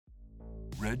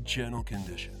Red Channel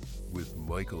Condition with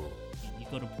Michael, You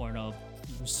go to Pornhub,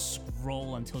 you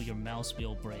scroll until your mouse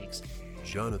wheel breaks.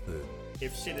 Jonathan,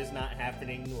 If shit is not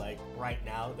happening like right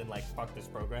now, then like fuck this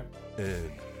program.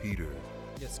 and Peter.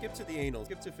 Yeah, skip to the anal.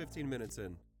 Skip to 15 minutes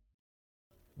in.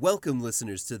 Welcome,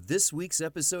 listeners, to this week's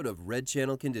episode of Red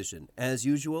Channel Condition. As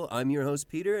usual, I'm your host,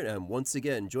 Peter, and I'm once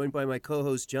again joined by my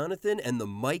co-host, Jonathan, and the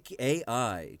Mike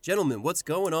AI. Gentlemen, what's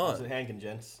going How's on? it hanging,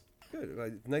 gents?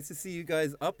 Good. Nice to see you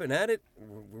guys up and at it.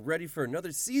 We're ready for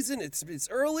another season. It's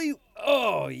early.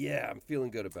 Oh, yeah, I'm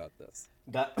feeling good about this.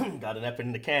 Got an ep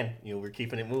in the can. You know, we're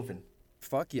keeping it moving.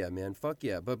 Fuck yeah, man. Fuck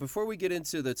yeah. But before we get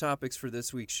into the topics for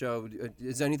this week's show,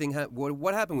 is anything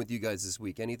what happened with you guys this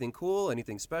week? Anything cool?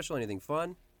 Anything special? Anything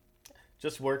fun?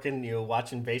 Just working, you know,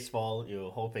 watching baseball, you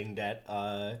know, hoping that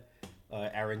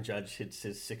Aaron Judge hits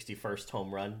his 61st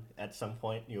home run at some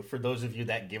point. You know, for those of you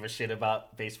that give a shit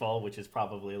about baseball, which is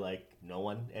probably like no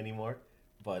one anymore,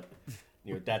 but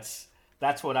you know, that's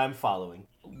what I'm following.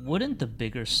 Wouldn't the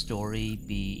bigger story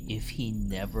be if he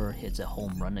never hits a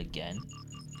home run again?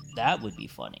 That would be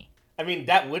funny. I mean,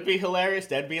 that would be hilarious.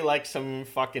 That'd be like some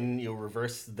fucking, you know,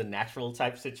 reverse the natural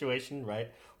type situation, right?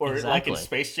 Or like in Exactly.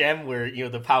 Space Jam where, you know,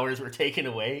 the powers were taken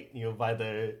away, you know, by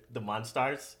the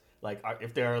Monstars. Like,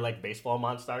 if there are like baseball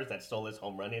Monstars that stole his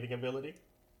home run hitting ability.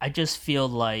 I just feel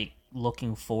like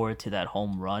looking forward to that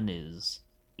home run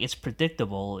it's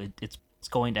predictable. It's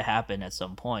going to happen at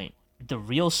some point. The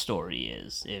real story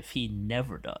is if he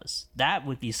never does. That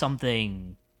would be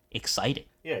something exciting.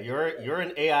 Yeah, you're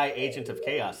an AI agent of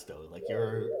chaos, though. Like,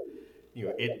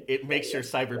 it makes your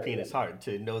cyber penis hard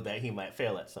to know that he might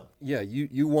fail at something. Yeah,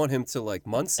 you want him to like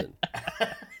Munson.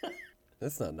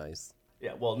 That's not nice.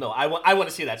 Yeah, well, no, I want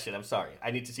to see that shit. I'm sorry.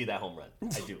 I need to see that home run.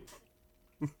 I do.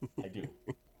 I do.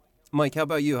 Mike, how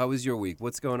about you? How was your week?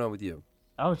 What's going on with you?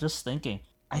 I was just thinking,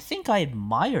 I think I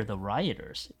admire the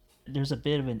rioters. There's a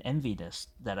bit of an enviness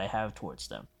that I have towards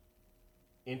them.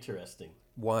 Interesting.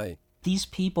 Why? These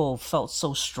people felt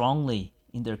so strongly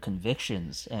in their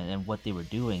convictions and what they were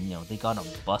doing. You know, they got on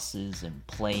buses and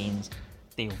planes,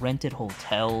 they rented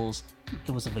hotels.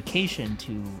 It was a vacation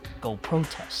to go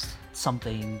protest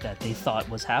something that they thought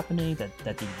was happening,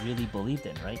 that they really believed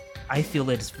in, right? I feel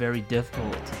that it's very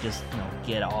difficult to just, you know,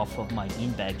 get off of my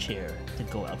beanbag chair to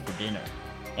go out for dinner.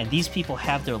 And these people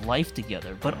have their life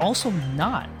together, but also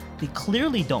not. They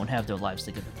clearly don't have their lives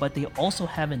together, but they also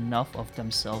have enough of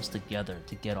themselves together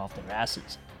to get off their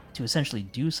asses, to essentially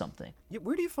do something. Yeah,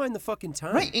 where do you find the fucking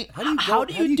time? Right, How do you how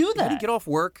do you do How do you that? get off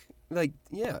work? Like,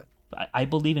 yeah. I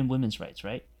believe in women's rights,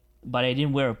 right? But I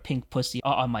didn't wear a pink pussy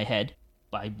on my head.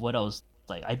 By what else?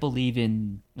 Like, I believe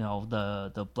in, you know,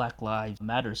 the Black Lives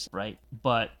Matters, right?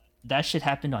 But that shit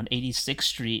happened on 86th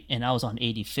Street, and I was on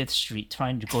 85th Street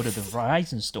trying to go to the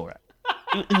Verizon store.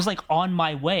 It was like on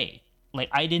my way. Like,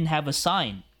 I didn't have a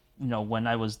sign, you know, when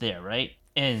I was there, right?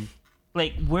 And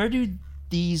like, where do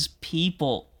these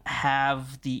people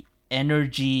have the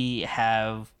energy,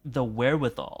 have the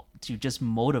wherewithal to just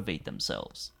motivate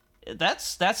themselves?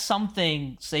 That's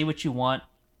something. Say what you want,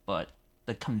 but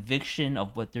the conviction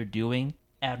of what they're doing,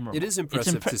 admirable. It is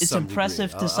impressive to It's some impressive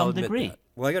degree. to some I'll admit degree. that.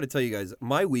 Well, I got to tell you guys,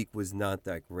 my week was not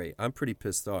that great. I'm pretty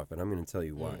pissed off, and I'm going to tell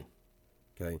you why.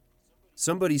 Okay?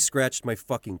 Somebody scratched my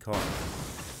fucking car.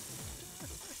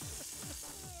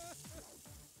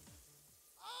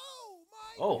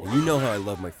 Oh, And you know how I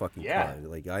love my fucking Yeah. car.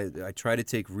 Like, I try to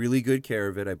take really good care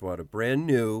of it. I bought a brand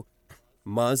new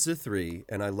Mazda 3,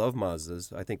 and I love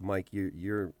Mazdas. I think, Mike,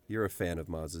 you're a fan of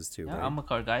Mazdas too, Yeah, right? I'm a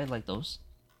car guy. I like those.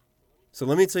 So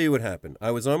let me tell you what happened.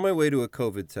 I was on my way to a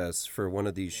COVID test for one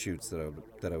of these shoots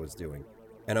that I was doing,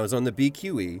 and I was on the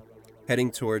BQE,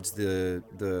 heading towards the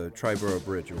Triborough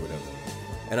Bridge or whatever.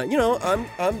 And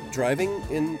I'm driving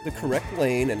in the correct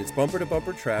lane, and it's bumper to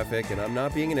bumper traffic, and I'm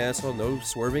not being an asshole. No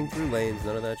swerving through lanes,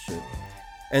 none of that shit.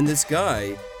 And this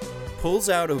guy pulls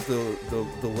out of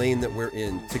the lane that we're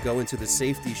in to go into the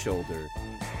safety shoulder,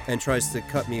 and tries to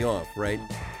cut me off, right?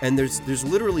 And there's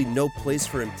literally no place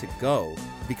for him to go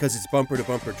because it's bumper to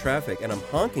bumper traffic, and I'm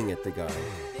honking at the guy.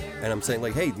 And I'm saying,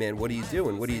 like, hey, man, what are you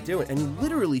doing? What are you doing? And he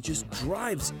literally just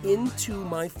drives into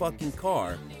my fucking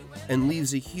car and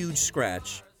leaves a huge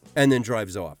scratch and then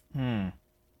drives off.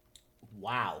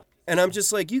 wow. And I'm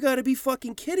just like, you got to be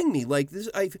fucking kidding me. Like,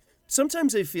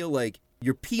 sometimes I feel like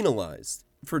you're penalized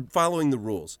for following the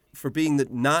rules, for being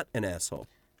not an asshole.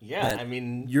 Yeah, That I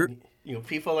mean, you're- you know,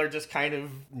 people are just kind of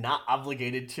not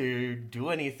obligated to do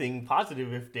anything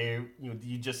positive if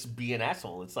you just be an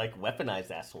asshole. It's like weaponized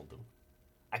assholedom.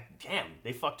 Damn,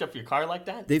 they fucked up your car like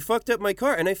that? They fucked up my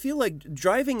car, and I feel like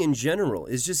driving in general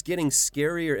is just getting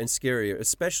scarier and scarier,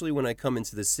 especially when I come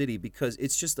into the city, because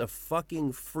it's just a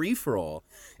fucking free-for-all.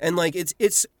 And like it's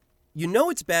it's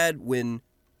bad when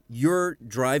you're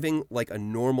driving like a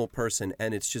normal person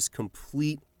and it's just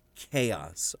complete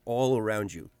chaos all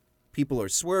around you. People are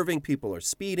swerving, people are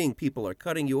speeding, people are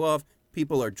cutting you off,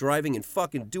 people are driving and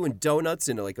fucking doing donuts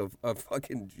in like a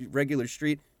fucking regular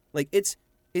street. Like it's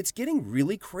getting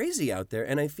really crazy out there,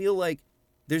 and I feel like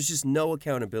there's just no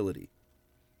accountability.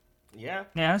 Yeah.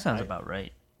 Yeah, that sounds about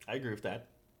right. I agree with that.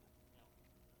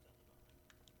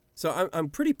 So I'm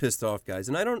pretty pissed off, guys,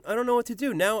 and I don't know what to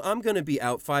do. Now I'm going to be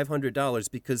out $500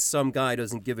 because some guy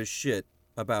doesn't give a shit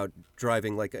about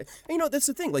driving like a... You know, that's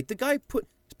the thing. Like, the guy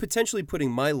potentially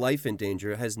putting my life in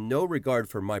danger has no regard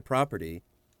for my property,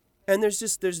 and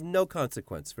there's no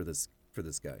consequence for this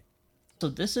guy. So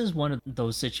this is one of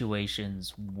those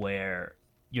situations where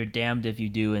you're damned if you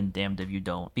do and damned if you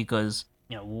don't, because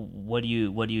what do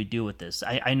you do with this?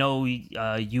 I know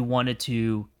you wanted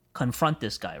to confront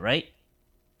this guy, right?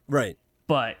 Right.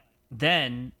 But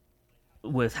then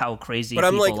with how crazy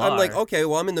I'm people are, like, okay,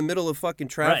 well, I'm in the middle of fucking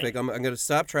traffic. Right. I'm going to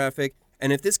stop traffic,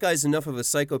 and if this guy's enough of a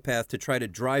psychopath to try to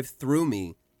drive through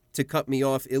me to cut me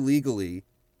off illegally,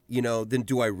 then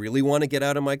do I really want to get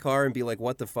out of my car and be like,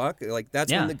 what the fuck? Like,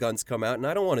 that's when the guns come out, and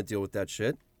I don't want to deal with that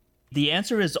shit. The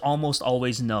answer is almost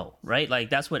always no, right? Like,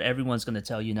 that's what everyone's going to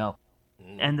tell you no.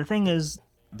 And the thing is,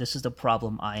 this is the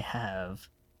problem I have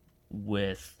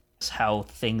with how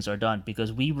things are done,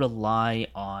 because we rely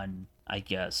on, I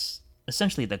guess,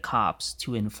 essentially the cops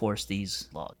to enforce these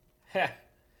laws.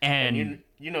 And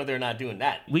they're not doing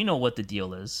that. We know what the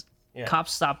deal is. Yeah.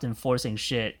 Cops stopped enforcing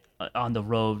shit on the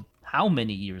road how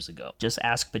many years ago? Just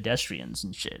ask pedestrians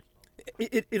and shit.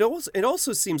 It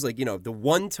also seems like, the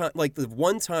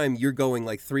one time you're going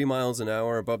like 3 miles an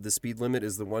hour above the speed limit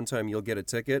is the one time you'll get a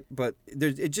ticket. But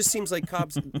it just seems like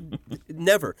cops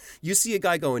never. You see a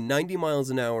guy going 90 miles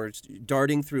an hour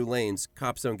darting through lanes,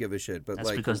 cops don't give a shit. But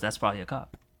that's because that's probably a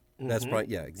cop. That's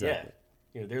probably, yeah, exactly.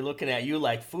 Yeah. They're looking at you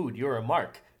like food. You're a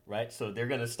mark, right? So they're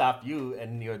gonna stop you,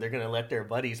 and they're gonna let their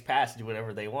buddies pass, do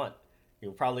whatever they want.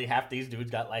 Probably half these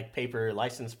dudes got like paper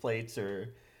license plates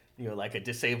or, like a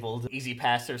disabled Easy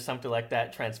Pass or something like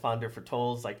that, transponder for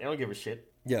tolls. Like, they don't give a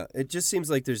shit. Yeah, it just seems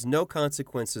like there's no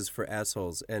consequences for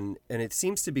assholes, and it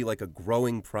seems to be like a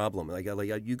growing problem. Like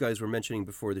you guys were mentioning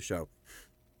before the show,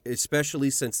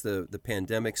 especially since the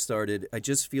pandemic started. I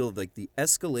just feel like the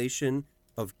escalation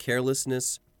of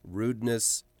carelessness,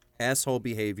 rudeness, asshole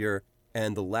behavior,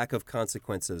 and the lack of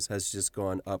consequences has just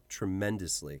gone up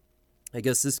tremendously. I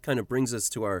guess this kind of brings us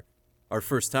to our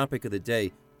first topic of the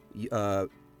day.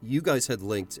 You guys had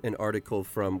linked an article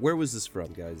from, where was this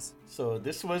from, guys? So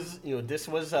this was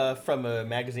from a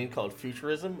magazine called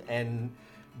Futurism, and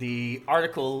the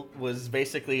article was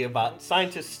basically about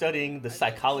scientists studying the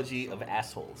psychology of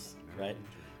assholes, right?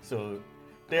 So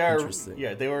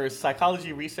they were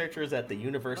psychology researchers at the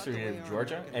University of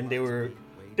Georgia, and they were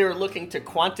looking to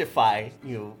quantify,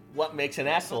 what makes an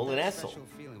asshole,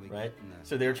 right?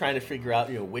 So they were trying to figure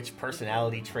out, which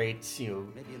personality traits,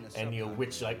 and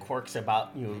which like quirks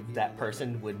about that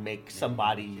person would make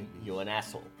somebody, an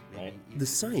asshole, right? The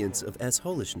science of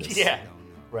assholishness. Yeah,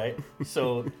 right.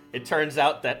 So it turns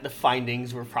out that the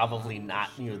findings were probably not,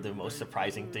 the most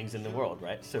surprising things in the world,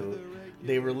 right? So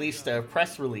they released a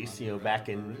press release, back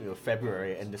in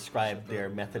February, and described their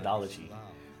methodology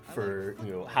for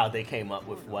how they came up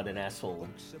with what an asshole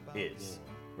is,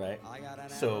 right?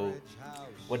 So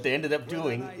what they ended up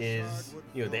doing is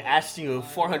they asked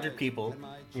 400 people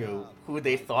who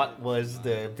they thought was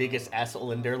the biggest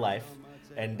asshole in their life,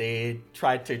 and they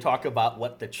tried to talk about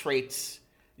what the traits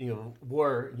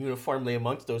were uniformly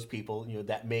amongst those people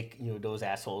that make those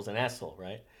assholes an asshole,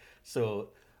 right? So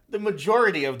the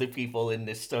majority of the people in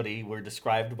this study were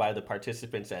described by the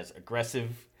participants as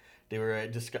aggressive. They were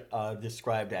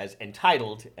described as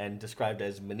entitled and described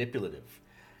as manipulative.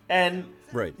 And,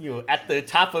 right. At the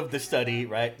top of the study,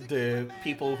 right, the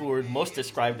people who were most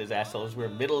described as assholes were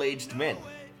middle-aged men.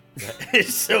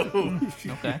 So,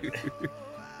 okay.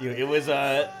 It was,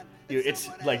 it's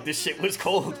like, this shit was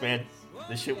cold, man.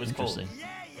 This shit was cold.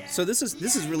 So this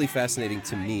is really fascinating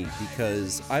to me,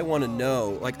 because I want to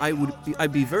know, like,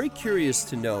 I'd be very curious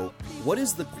to know, what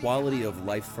is the quality of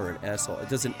life for an asshole?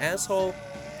 Does an asshole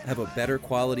have a better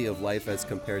quality of life as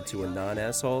compared to a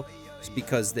non-asshole? It's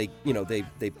because they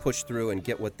push through and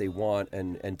get what they want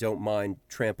and don't mind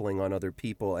trampling on other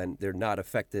people, and they're not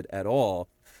affected at all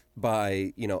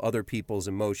by, other people's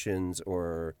emotions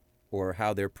or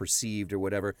how they're perceived or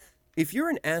whatever. If you're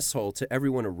an asshole to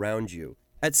everyone around you,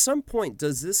 At some point,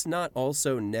 does this not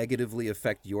also negatively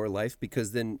affect your life?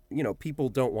 Because then, people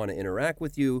don't want to interact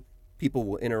with you. People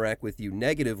will interact with you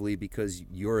negatively because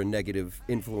you're a negative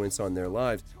influence on their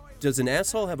lives. Does an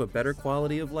asshole have a better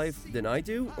quality of life than I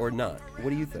do or not?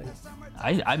 What do you think?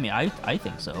 I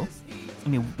think so. I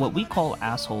mean, what we call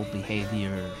asshole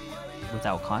behavior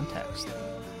without context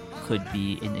could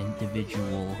be an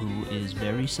individual who is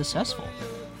very successful.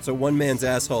 So one man's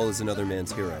asshole is another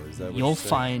man's hero. Is that what You'll you're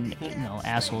saying? find,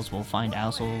 assholes will find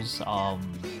assholes.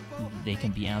 They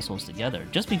can be assholes together.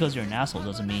 Just because you're an asshole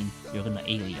doesn't mean you're gonna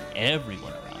alienate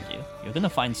everyone around you. You're gonna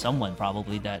find someone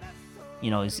probably that,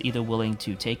 is either willing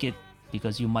to take it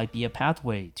because you might be a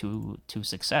pathway to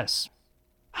success.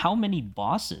 How many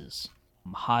bosses,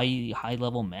 high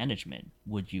level management,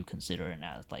 would you consider an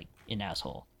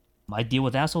asshole? I deal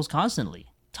with assholes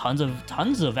constantly. Tons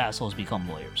of assholes become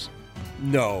lawyers.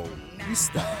 No. You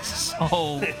stop.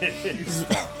 So,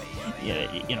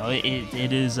 yeah,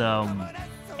 it is,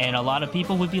 and a lot of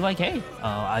people would be like, hey,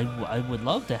 I would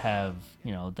love to have,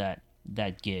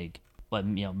 that gig, but,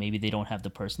 maybe they don't have the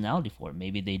personality for it.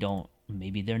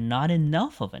 Maybe they're not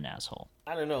enough of an asshole.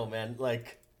 I don't know, man.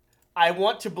 Like, I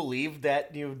want to believe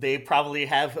that, they probably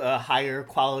have a higher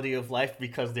quality of life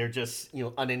because they're just,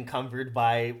 unencumbered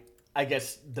by, I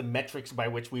guess, the metrics by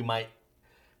which we might,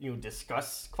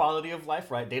 discuss quality of life,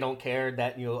 right? They don't care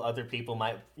that, other people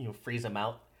might, freeze them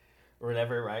out or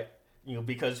whatever, right?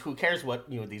 Because who cares what,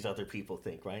 these other people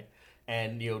think, right?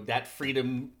 And, that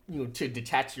freedom, to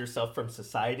detach yourself from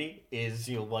society is,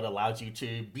 what allows you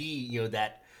to be,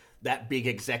 that big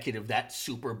executive, that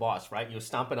super boss, right?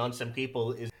 Stomping on some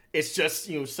people it's just,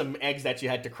 some eggs that you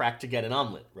had to crack to get an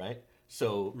omelet, right?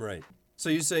 So Right. So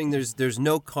you're saying there's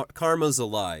no karma's a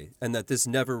lie, and that this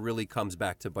never really comes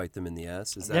back to bite them in the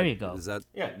ass? There you go. Is that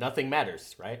yeah, nothing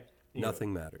matters, right?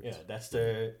 nothing matters? Yeah, that's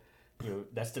the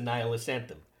nihilist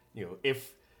anthem.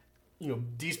 If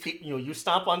these people, you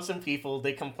stomp on some people,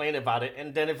 they complain about it,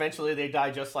 and then eventually they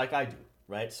die just like I do,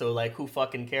 right? So like, who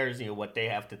fucking cares? What they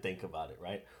have to think about it,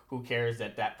 right? Who cares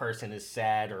that person is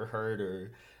sad or hurt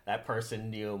or that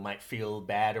person might feel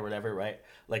bad or whatever, right?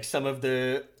 Like some of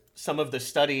the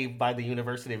study by the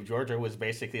University of Georgia was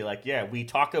basically like, yeah, we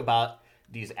talk about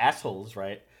these assholes,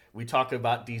 right? We talk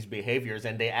about these behaviors,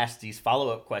 and they ask these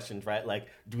follow-up questions, right? Like,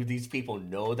 do these people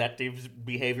know that this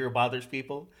behavior bothers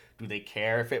people? Do they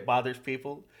care if it bothers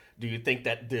people? Do you think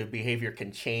that the behavior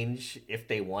can change if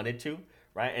they wanted to,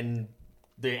 right? And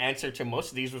the answer to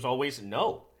most of these was always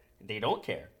no. They don't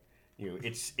care.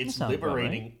 It's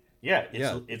liberating. Right.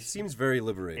 Yeah, It seems very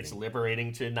liberating. It's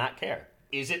liberating to not care.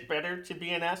 Is it better to be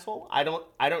an asshole? I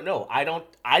don't know.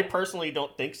 I personally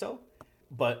don't think so.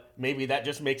 But maybe that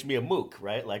just makes me a mook,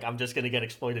 right? Like, I'm just going to get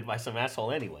exploited by some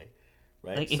asshole anyway,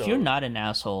 right? Like, if you're not an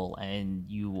asshole and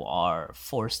you are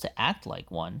forced to act like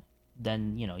one,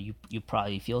 then, you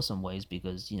probably feel some ways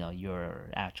because, you're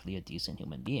actually a decent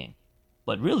human being.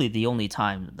 But really, the only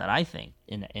time that I think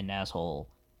an asshole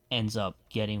ends up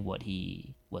getting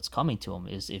what's coming to him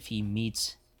is if he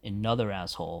meets another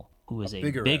asshole who is a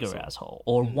bigger asshole,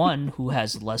 or one who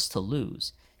has less to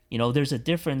lose. There's a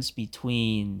difference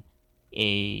between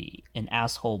an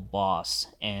asshole boss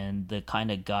and the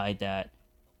kind of guy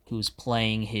who's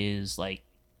playing his like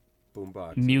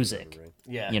boombox music,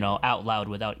 Yeah. out loud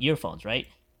without earphones, right?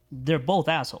 They're both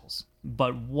assholes,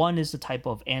 but one is the type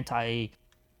of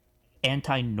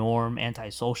anti-norm,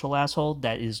 anti-social asshole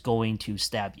that is going to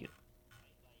stab you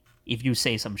if you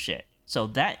say some shit. So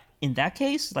that in that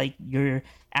case, like, you're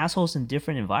assholes in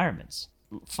different environments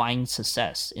find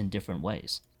success in different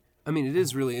ways. I mean, it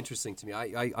is really interesting to me.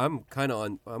 I'm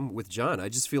with John. I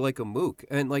just feel like a mook.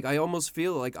 And, like, I almost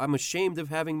feel like I'm ashamed of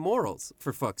having morals,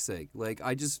 for fuck's sake. Like,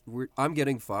 I'm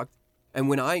getting fucked. And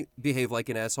when I behave like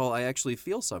an asshole, I actually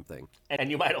feel something.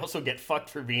 And you might also get fucked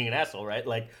for being an asshole, right?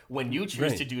 Like, when you choose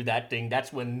Right. to do that thing,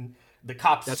 that's when the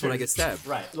cops... That's when I get stabbed.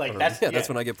 Right. Like, That's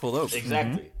when I get pulled over.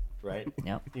 Exactly. Right.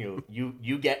 Yep.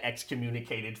 You get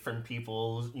excommunicated from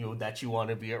people that you want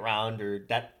to be around, or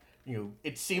that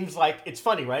it seems like it's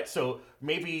funny, right? So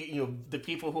maybe the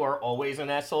people who are always an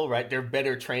asshole, right? They're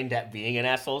better trained at being an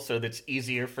asshole, so that's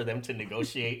easier for them to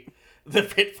negotiate the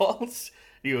pitfalls.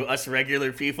 Us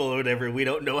regular people or whatever, we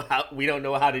don't know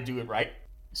how to do it right.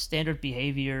 Standard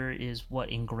behavior is what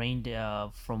ingrained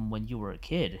from when you were a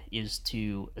kid is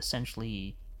teaching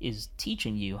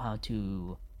you how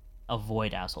to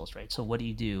avoid assholes, right? So what do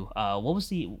you do? What's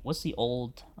the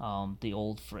old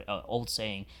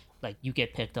saying? Like, you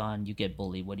get picked on, you get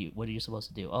bullied. What are you supposed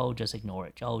to do? Oh, just ignore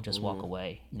it. Oh, just walk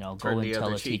away. Go Turn and the tell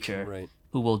other a cheek. teacher Right.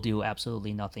 who will do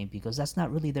absolutely nothing because that's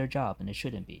not really their job and it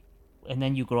shouldn't be. And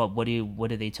then you grow up. What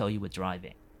do they tell you with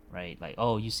driving? right? Like,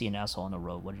 oh, you see an asshole on the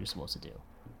road, what are you supposed to do?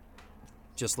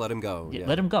 Just let him go. Yeah.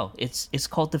 Let him go. It's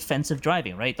called defensive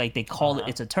driving, right? Like they call it.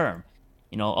 It's a term.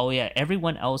 Oh yeah,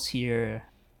 everyone else here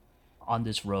on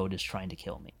this road is trying to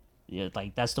kill me. Yeah,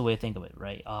 like that's the way to think of it,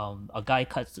 right? A guy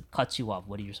cuts you off.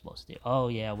 What are you supposed to do? Oh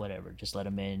yeah, whatever. Just let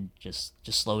him in. Just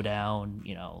slow down.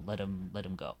 Let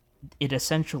him go. It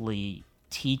essentially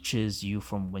teaches you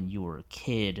from when you were a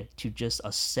kid to just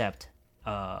accept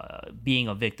being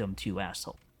a victim to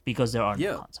asshole because there are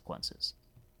no consequences.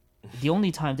 The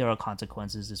only time there are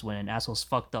consequences is when an asshole's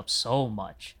fucked up so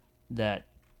much that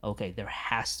okay, there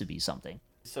has to be something.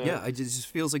 So Yeah, it just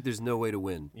feels like there's no way to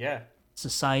win. yeah.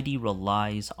 Society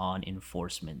relies on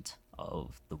enforcement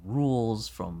of the rules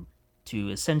to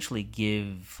essentially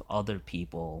give other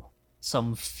people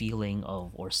some feeling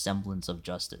of or semblance of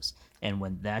justice. And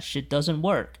when that shit doesn't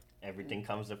work, Everything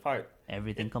comes apart.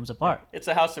 everything comes apart. It's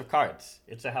a house of cards.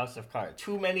 It's a house of cards.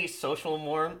 Too many social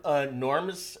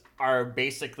norms are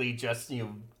basically just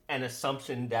an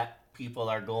assumption that people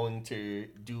are going to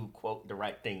do quote the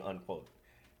right thing unquote,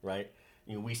 right?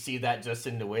 We see that just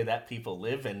in the way that people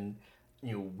live, and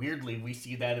weirdly we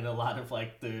see that in a lot of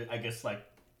like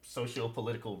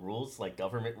socio-political rules, like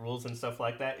government rules and stuff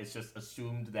like that. It's just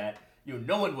assumed that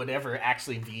no one would ever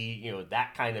actually be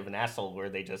that kind of an asshole where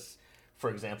they just, for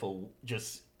example,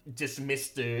 just dismiss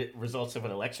the results of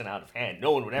an election out of hand.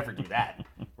 No one would ever do that,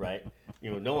 right?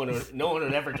 No one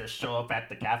would ever just show up at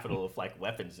the Capitol with like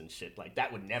weapons and shit. Like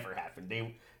that would never happen.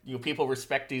 People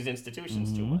respect these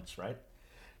institutions too much, right?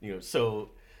 So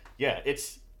yeah,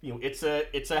 it's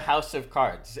a house of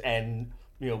cards, and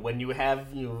when you have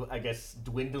I guess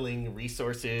dwindling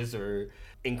resources or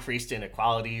increased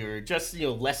inequality or just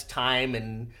less time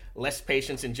and less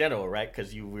patience in general, right?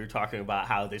 Because we were talking about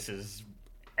how this is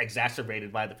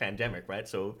exacerbated by the pandemic, right?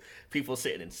 So people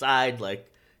sitting inside,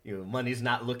 like money's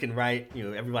not looking right,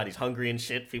 everybody's hungry and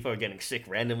shit, people are getting sick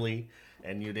randomly,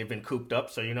 and they've been cooped up.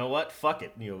 So you know what, fuck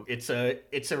it, it's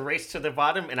a race to the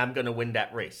bottom, and I'm gonna win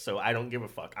that race, so I don't give a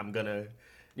fuck. I'm gonna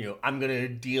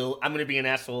be an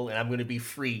asshole, and I'm gonna be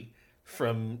free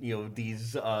from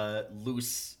these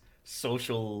loose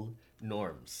social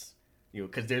norms,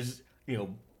 because there's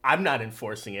I'm not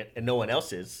enforcing it and no one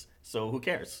else is, so who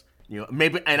cares?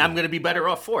 Maybe, and I'm gonna be better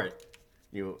off for it.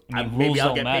 Maybe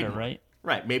I'll get paid more.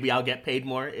 Right. Maybe I'll get paid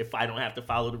more if I don't have to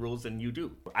follow the rules and you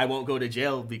do. I won't go to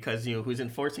jail because who's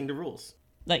enforcing the rules.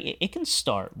 Like it can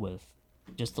start with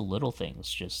just the little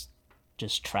things, just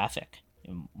traffic,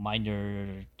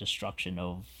 minor destruction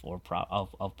of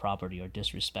property or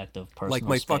disrespect of personal Like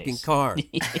my space. fucking car.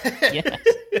 Yes,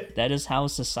 that is how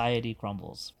society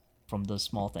crumbles, from the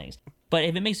small things. But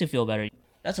if it makes you feel better,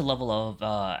 that's a level of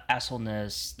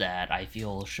assholeness that I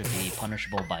feel should be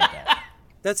punishable by death.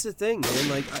 That's the thing, man.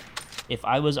 Like, If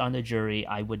I was on the jury,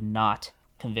 I would not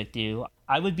convict you.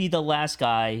 I would be the last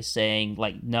guy saying,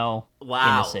 like, no,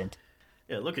 Wow. innocent.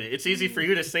 Yeah, look at it. It's easy for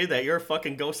you to say that. You're a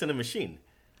fucking ghost in a machine.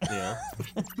 Yeah.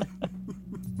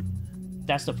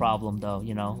 That's the problem, though,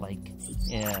 like,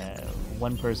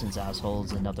 one person's asshole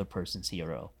is another person's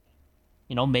hero.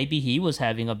 Maybe he was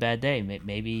having a bad day.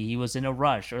 Maybe he was in a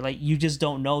rush, or like, you just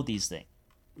don't know these things.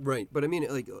 right. But I mean,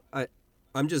 like,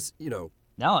 I'm just,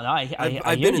 No, I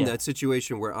I've hear been in ya. that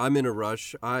situation where I'm in a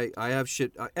rush. I have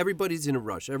shit. Everybody's in a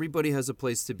rush. Everybody has a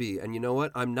place to be. And you know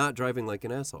what? I'm not driving like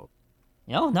an asshole.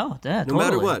 No, No totally.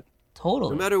 matter what.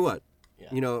 Totally. No matter what.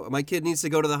 Yeah. My kid needs to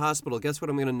go to the hospital. Guess what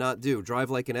I'm going to not do? Drive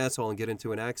like an asshole and get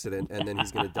into an accident, and then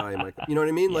he's going to die in my... You know what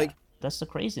I mean? Yeah. Like, That's the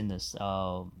craziness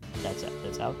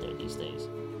that's out there these days.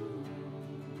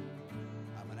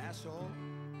 I'm an asshole,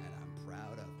 and I'm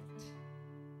proud of it.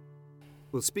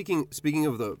 well, speaking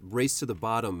of the race to the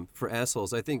bottom for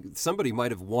assholes, I think somebody might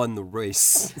have won the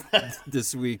race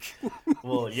this week.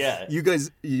 Well, yeah. You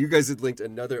guys had linked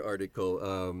another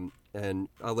article, and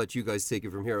I'll let you guys take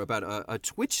it from here, about a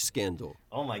Twitch scandal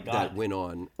Oh my god. that went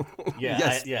on.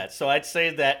 Yeah, Yes. So I'd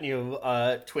say that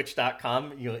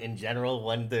Twitch.com, in general,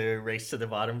 won the race to the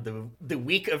bottom. The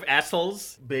week of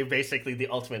assholes, they basically the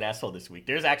ultimate asshole this week.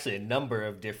 There's actually a number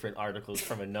of different articles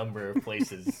from a number of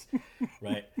places,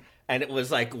 right? And it was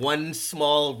like one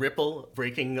small ripple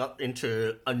breaking up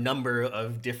into a number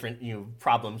of different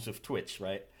problems with Twitch,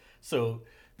 right? So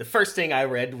the first thing I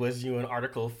read was an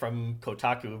article from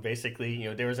Kotaku. Basically,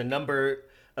 there was a number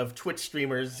of Twitch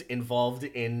streamers involved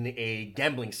in a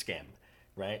gambling scam,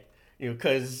 right?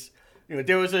 Because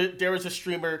there was a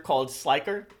streamer called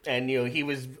Sliker, and he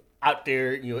was out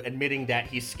there admitting that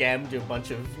he scammed a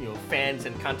bunch of fans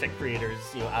and content creators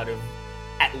out of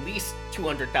at least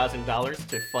 $200,000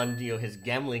 to fund his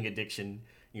gambling addiction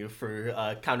for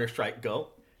Counter-Strike Go,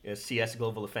 CS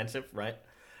Global Offensive, right?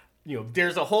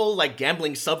 there's a whole like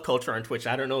gambling subculture on Twitch.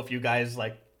 I don't know if you guys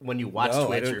like when you watch No,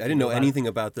 Twitch. I didn't know anything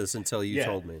about this until you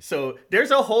told me. So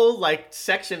there's a whole like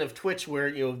section of Twitch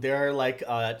where there are like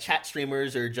chat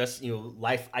streamers or just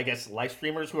live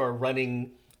streamers who are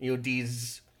running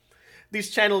these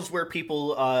channels where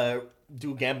people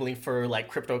do gambling for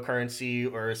like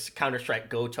cryptocurrency or Counter-Strike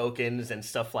Go tokens and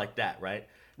stuff like that, right?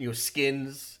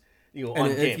 Skins. On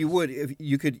And games. if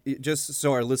you could, just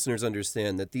so our listeners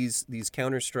understand that these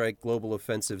Counter-Strike Global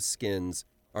Offensive skins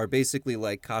are basically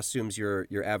like costumes your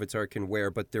avatar can wear,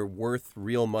 but they're worth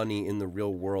real money in the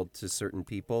real world to certain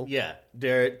people. Yeah,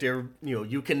 they're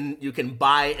you can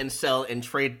buy and sell and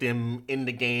trade them in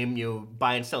the game.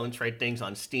 Buy and sell and trade things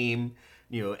on Steam.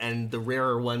 And the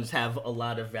rarer ones have a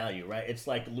lot of value, right? It's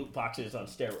like loot boxes on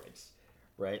steroids,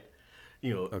 right?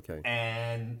 Okay.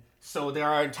 And so there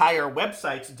are entire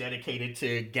websites dedicated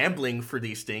to gambling for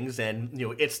these things, and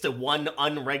it's the one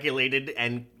unregulated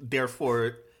and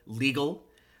therefore legal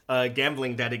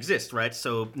gambling that exists, right?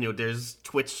 So there's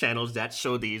Twitch channels that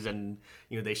show these, and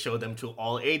they show them to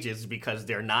all ages because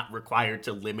they're not required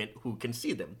to limit who can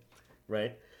see them,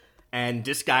 right? And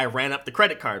this guy ran up the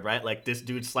credit card, right? Like this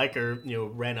dude Sliker,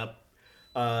 ran up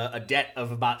a debt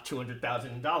of about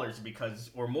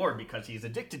 $200,000 because he's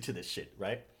addicted to this shit,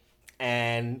 right?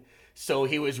 And so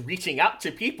he was reaching out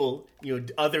to people,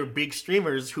 other big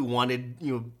streamers who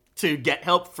wanted, to get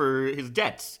help for his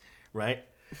debts, right?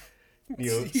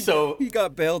 So he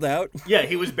got bailed out. Yeah,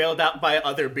 he was bailed out by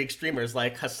other big streamers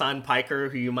like Hassan Piker,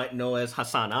 who you might know as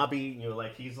Hassan Abi.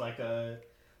 Like he's like a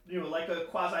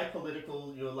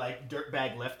quasi-political, like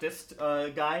dirtbag leftist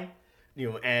guy.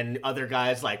 And other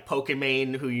guys like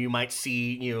Pokimane, who you might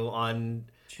see, on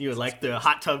like the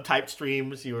hot tub type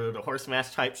streams, the horse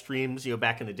mask type streams,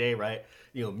 back in the day, right?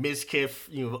 Mizkif,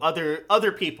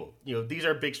 other people. These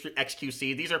are big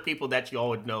XQC. These are people that you all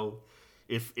would know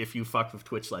if you fuck with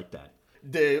Twitch like that.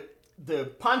 The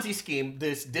Ponzi scheme,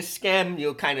 this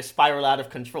scam, kind of spiraled out of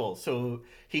control. So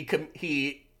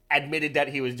he admitted that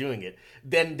he was doing it.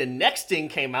 Then the next thing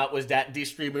came out was that these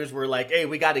streamers were like, "Hey,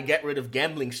 we got to get rid of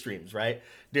gambling streams, right?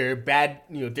 They're bad,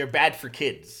 they're bad for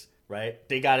kids, right?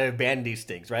 They got to ban these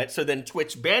things, right?" So then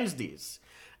Twitch bans these.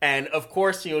 And of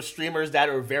course, streamers that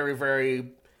are very,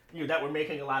 very, that were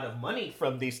making a lot of money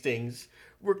from these things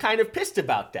were kind of pissed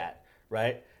about that,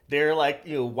 right? They're like,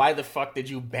 why the fuck did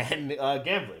you ban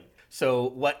gambling? So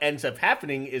what ends up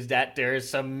happening is that there's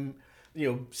some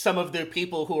of the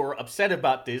people who are upset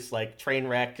about this, like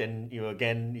Trainwreck and,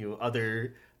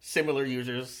 other similar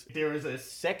users. There was a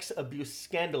sex abuse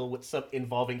scandal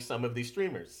involving some of these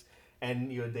streamers.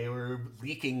 And, they were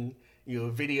leaking,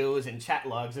 videos and chat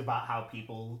logs about how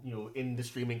people, in the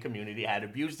streaming community had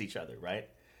abused each other, right?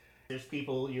 There's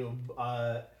people,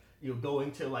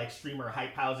 going to like streamer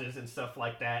hype houses and stuff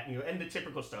like that, and the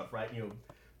typical stuff, right?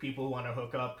 People want to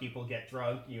hook up, people get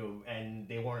drunk, and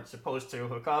they weren't supposed to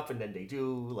hook up, and then they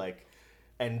do, like,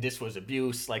 and this was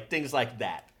abuse, like things like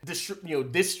that. This,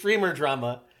 this streamer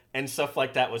drama and stuff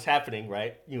like that was happening,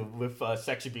 right? With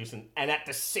sex abuse, and at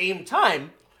the same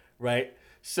time, right?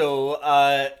 So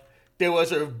there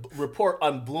was a report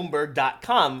on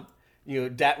Bloomberg.com,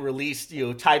 that released,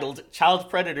 titled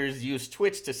 "Child Predators Use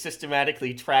Twitch to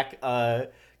Systematically Track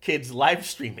Kids Live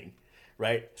Streaming,"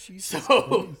 right? Jesus.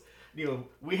 So,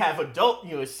 we have adult,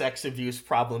 sex abuse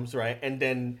problems, right? And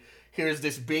then here's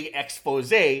this big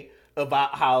expose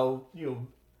about how,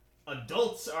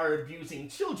 adults are abusing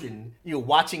children,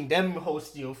 watching them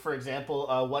host, for example,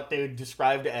 what they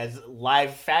described as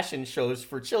live fashion shows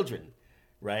for children,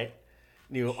 right?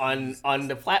 On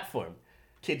the platform.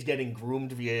 Kids getting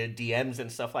groomed via DMs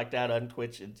and stuff like that on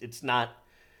Twitch. It's not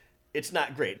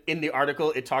great. In the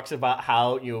article, it talks about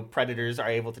how, predators are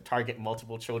able to target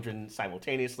multiple children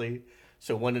simultaneously.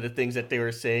 So one of the things that they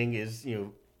were saying is,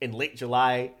 in late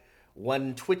July,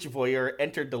 one Twitch voyeur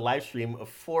entered the live stream of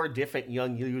 4 different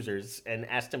young users and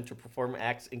asked them to perform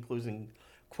acts including,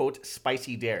 quote,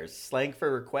 spicy dares, slang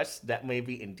for requests that may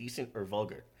be indecent or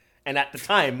vulgar. And at the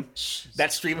time,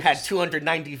 that stream had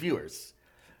 290 viewers,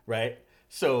 right?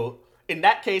 So in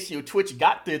that case, Twitch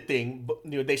got the thing, but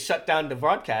they shut down the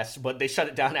broadcast, but they shut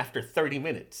it down after 30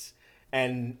 minutes.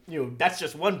 And that's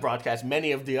just one broadcast.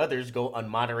 Many of the others go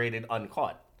unmoderated,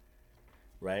 uncaught.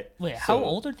 Right? Wait, how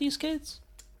old are these kids?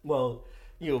 Well,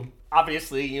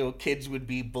 obviously, kids would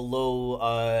be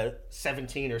below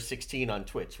 17 or 16 on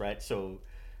Twitch, right? So,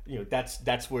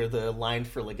 that's where the line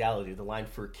for legality, the line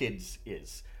for kids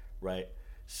is, right?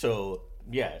 So,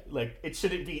 yeah, like it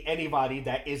shouldn't be anybody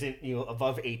that isn't,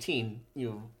 above 18,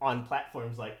 on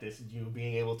platforms like this,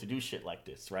 being able to do shit like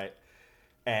this, right?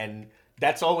 And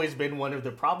that's always been one of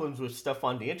the problems with stuff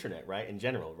on the internet, right? In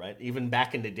general, right? Even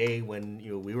back in the day when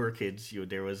we were kids,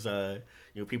 there was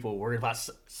people worried about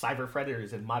cyber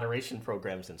predators and moderation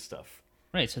programs and stuff.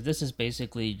 Right. So this is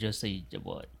basically just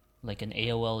like an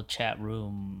AOL chat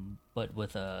room, but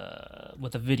with a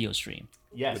video stream.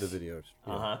 Yes. With the videos.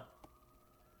 Yeah. Uh huh.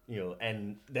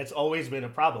 And that's always been a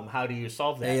problem. How do you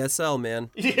solve that? ASL, man.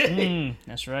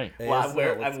 That's right. Well,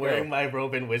 ASL, I'm wearing my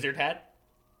robe and wizard hat.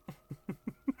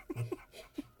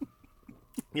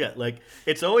 Yeah, like,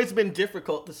 it's always been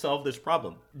difficult to solve this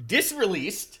problem. This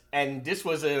released, and this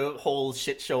was a whole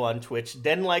shit show on Twitch.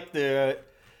 Then, the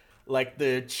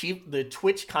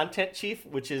Twitch content chief,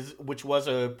 which was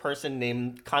a person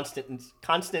named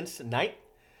Constance Knight,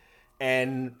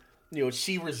 and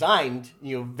she resigned.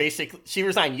 She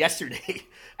resigned yesterday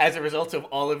as a result of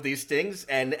all of these things,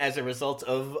 and as a result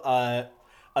of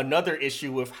another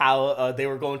issue with how they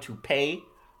were going to pay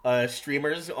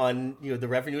streamers on the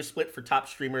revenue split for top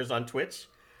streamers on Twitch,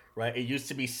 right? It used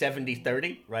to be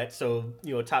 70-30, right? So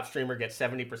a top streamer gets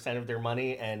 70% of their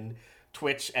money, and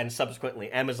Twitch and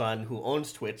subsequently Amazon, who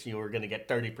owns Twitch, were going to get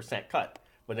 30% cut.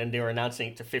 But then they were announcing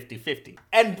it to 50-50.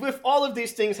 And with all of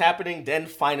these things happening, then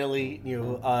finally,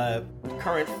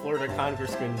 current Florida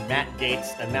Congressman Matt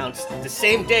Gaetz announced the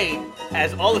same day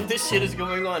as all of this shit is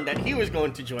going on that he was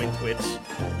going to join Twitch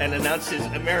and announce his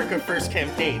America First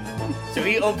campaign. So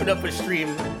he opened up a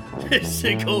stream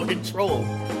to go and troll,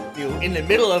 in the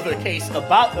middle of a case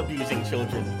about abusing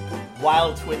children,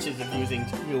 while Twitch is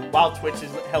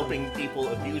helping people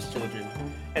abuse children.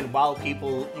 And while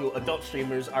people, adult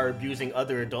streamers are abusing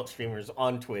other adult streamers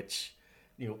on Twitch,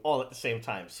 all at the same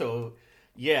time. So,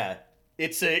 yeah,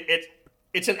 it's an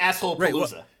asshole palooza. Right,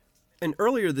 well, and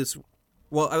earlier this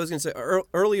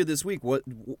week,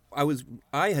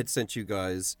 I had sent you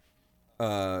guys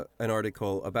an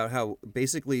article about how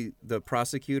basically the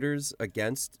prosecutors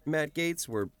against Matt Gaetz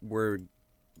were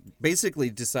basically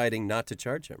deciding not to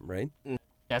charge him, right?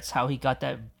 That's how he got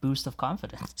that boost of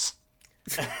confidence.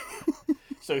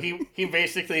 So he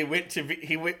basically went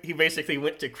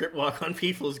to crypt walk on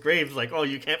people's graves, like, oh,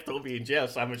 you can't throw me in jail,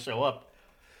 so I'm gonna show up.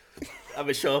 I'm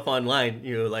gonna show up online,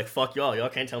 like, fuck y'all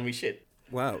can't tell me shit.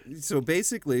 Wow. So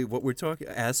basically what we're talking,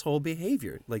 asshole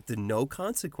behavior, like the no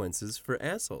consequences for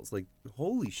assholes. Like,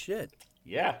 holy shit.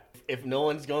 Yeah. If no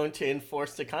one's going to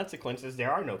enforce the consequences,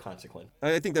 there are no consequences.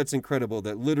 I think that's incredible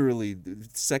that literally the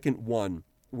second one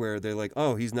where they're like,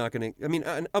 oh, he's not going to, I mean,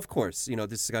 and of course,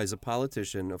 this guy's a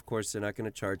politician. Of course, they're not going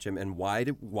to charge him. And why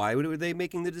were they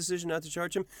making the decision not to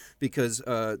charge him? Because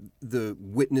the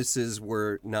witnesses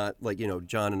were not, like,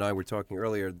 John and I were talking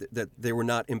earlier, that they were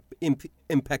not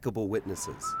impeccable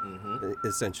witnesses,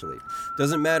 essentially.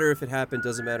 Doesn't matter if it happened,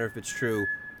 doesn't matter if it's true,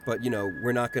 but,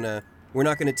 we're not going to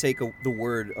take the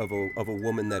word of a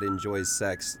woman that enjoys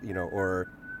sex,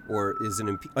 or is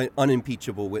an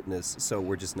unimpeachable witness, so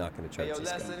we're just not going to charge this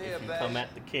guy. If you come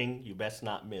at the king, you best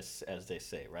not miss, as they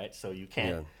say, right? So you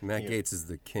can't. Yeah, Matt Gaetz is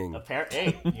the king.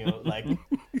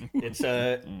 It's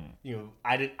I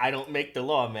don't make the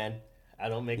law, man. I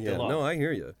don't make the law. No, I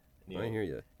hear you. I hear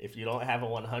you. If you don't have a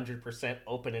 100%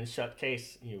 open and shut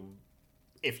case,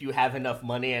 if you have enough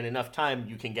money and enough time,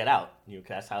 you can get out.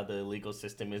 That's how the legal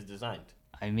system is designed.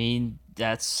 I mean,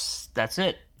 that's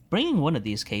it. Bringing one of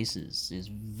these cases is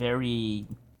very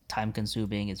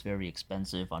time-consuming. It's very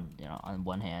expensive. On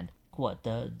one hand,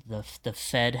 the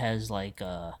Fed has like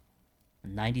a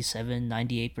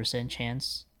 97-98%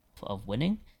 chance of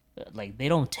winning. Like, they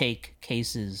don't take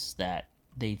cases that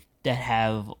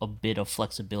have a bit of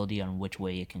flexibility on which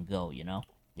way it can go.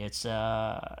 It's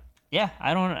I'm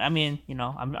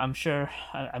sure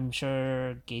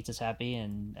Gaetz is happy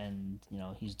and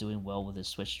he's doing well with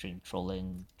his Twitch stream,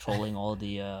 trolling all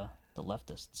the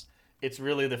leftists. It's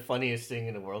really the funniest thing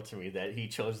in the world to me that he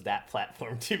chose that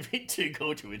platform to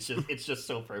go to. It's just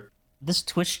so perfect. This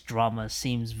Twitch drama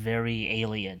seems very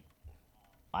alien.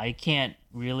 I can't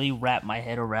really wrap my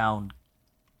head around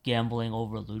gambling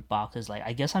over loot boxes. Like,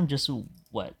 I guess I'm just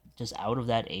out of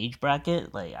that age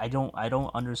bracket. Like, I don't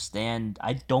understand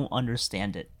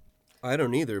it. I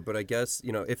don't either, but I guess,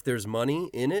 if there's money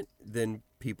in it, then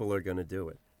people are going to do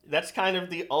it. That's kind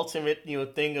of the ultimate,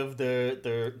 thing of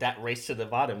that race to the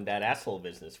bottom, that asshole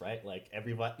business, right? Like,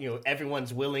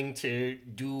 everyone's willing to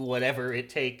do whatever it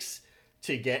takes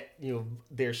to get,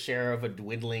 their share of a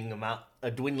dwindling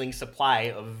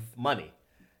supply of money,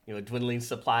 a dwindling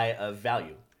supply of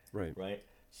value. Right. Right.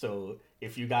 So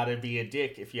if you got to be a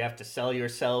dick, if you have to sell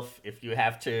yourself, if you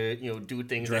have to, do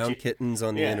things drown kittens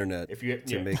on the internet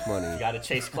to make money, you got to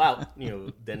chase clout,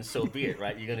 then so be it,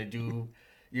 right? You're going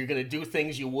to do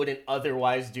things you wouldn't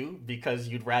otherwise do because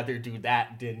you'd rather do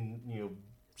that than,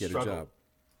 Get struggle. a job.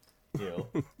 You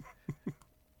know.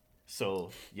 So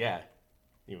yeah,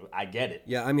 I get it.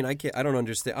 Yeah, I mean, I don't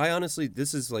understand. I honestly,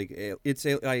 this is like,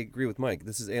 I agree with Mike.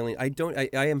 This is alien.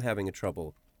 I am having a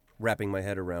trouble wrapping my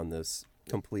head around this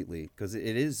completely because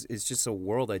it's just a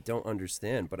world I don't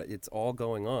understand, but it's all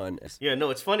going on. Yeah, no,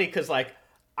 it's funny because like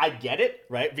I get it,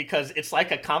 right? Because it's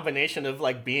like a combination of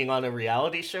like being on a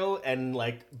reality show and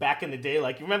like back in the day,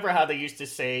 like you remember how they used to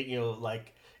say,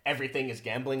 like everything is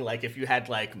gambling. Like if you had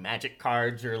like magic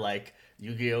cards or like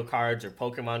Yu-Gi-Oh cards or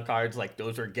Pokemon cards, like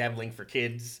those are gambling for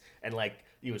kids. And like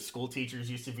school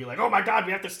teachers used to be like, oh my God,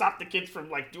 we have to stop the kids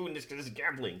from like doing this because it's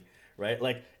gambling, right?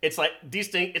 Like it's like these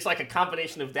things, it's like a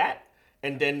combination of that.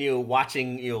 And then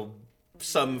watching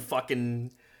some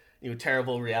fucking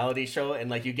terrible reality show and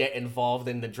like you get involved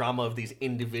in the drama of these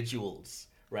individuals,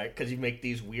 right? Because you make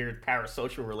these weird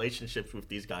parasocial relationships with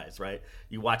these guys, right?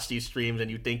 You watch these streams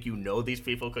and you think you know these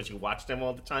people because you watch them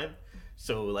all the time.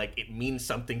 So like it means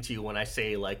something to you when I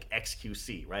say like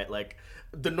XQC, right? Like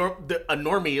a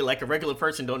normie, like a regular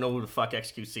person, don't know who the fuck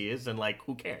XQC is, and like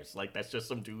who cares? Like that's just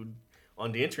some dude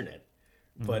on the internet.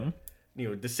 But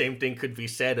the same thing could be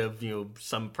said of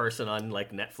some person on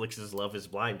like Netflix's Love Is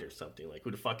Blind or something. Like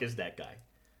who the fuck is that guy?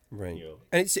 Right.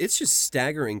 And it's just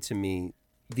staggering to me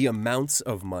the amounts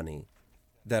of money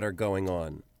that are going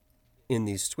on in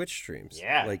these Twitch streams.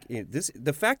 Yeah. Like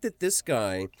the fact that this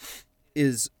guy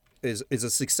is a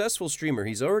successful streamer.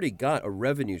 He's already got a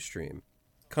revenue stream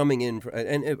coming in,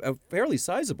 and a fairly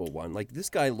sizable one. Like this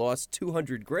guy lost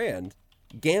 $200,000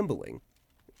 gambling,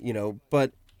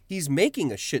 but he's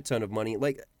making a shit ton of money.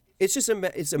 Like it's just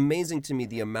it's amazing to me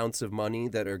the amounts of money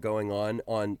that are going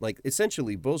on like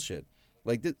essentially bullshit.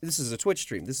 Like this is a Twitch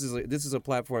stream. This is a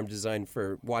platform designed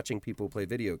for watching people play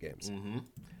video games,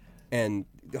 and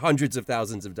hundreds of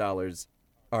thousands of dollars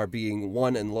are being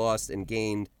won and lost and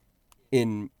gained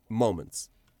in moments.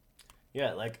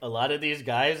 Yeah, like a lot of these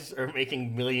guys are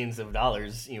making millions of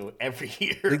dollars, every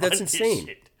year. Like, that's on this insane.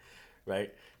 shit,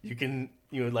 right? You can,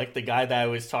 like the guy that I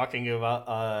was talking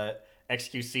about,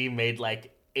 XQC made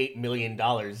like $8 million,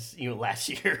 last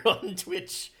year on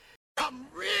Twitch. I'm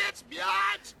rich,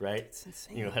 biatch. Right? It's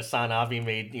insane. Hassan Avi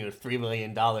made, $3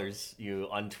 million,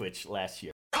 on Twitch last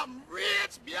year. I'm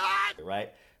rich, biatch.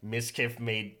 Right? Mizkif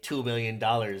made $2 million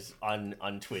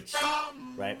on Twitch,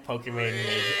 right? Pokemon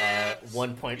made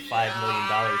 $1.5 million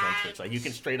on Twitch. Like you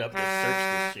can straight up just search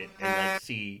this shit and like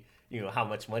see how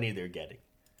much money they're getting,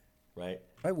 right?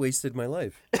 I wasted my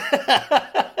life.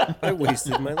 I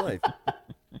wasted my life.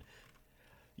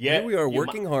 Yeah, Here we are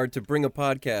working hard to bring a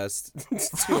podcast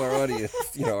to our audience,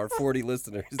 our 40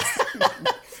 listeners.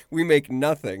 We make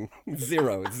nothing,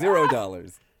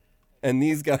 $0. And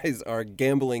these guys are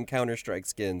gambling Counter-Strike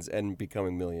skins and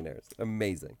becoming millionaires.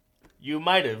 Amazing. You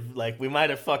might have, we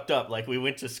might have fucked up. Like, we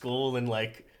went to school and,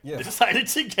 Yeah. decided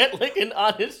to get, an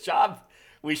honest job.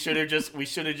 We should have just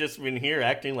been here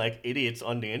acting like idiots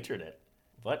on the internet.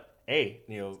 But, hey,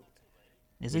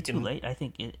 Is it too late? I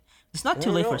think it's not I too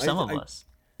don't late know. for some of I- us.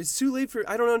 It's too late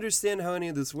I don't understand how any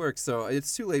of this works, so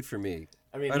it's too late for me.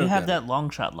 I mean, I You don't have get that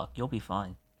long shot luck. You'll be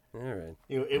fine. All right.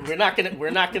 we're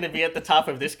not gonna be at the top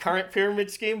of this current pyramid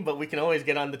scheme, but we can always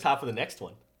get on the top of the next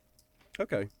one.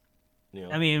 Okay.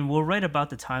 I mean, we're right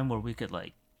about the time where we could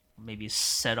maybe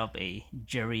set up a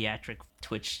geriatric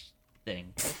Twitch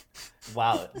thing.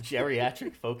 Wow,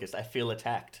 geriatric focus. I feel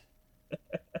attacked.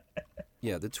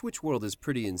 Yeah, the Twitch world is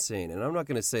pretty insane, and I'm not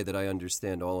going to say that I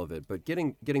understand all of it, but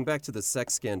getting back to the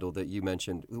sex scandal that you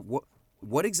mentioned,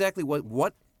 what exactly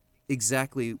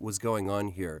was going on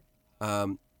here?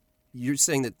 You're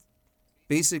saying that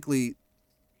basically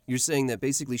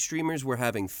streamers were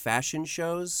having fashion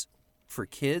shows for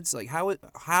kids. Like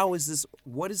how is this?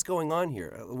 What is going on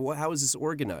here? How is this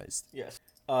organized? Yes.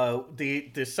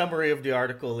 The summary of the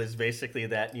article is basically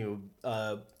that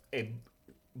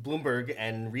Bloomberg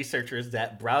and researchers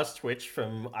that browsed Twitch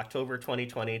from October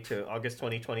 2020 to August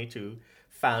 2022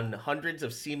 found hundreds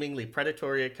of seemingly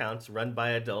predatory accounts run by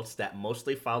adults that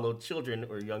mostly followed children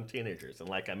or young teenagers. And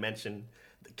like I mentioned,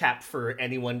 the cap for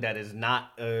anyone that is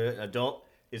not an adult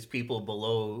is people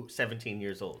below 17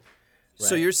 years old.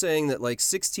 So Right. you're saying that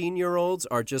 16-year-olds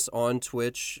are just on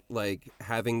Twitch,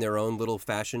 having their own little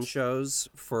fashion shows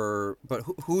but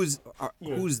who's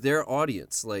their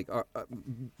audience?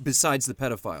 Besides the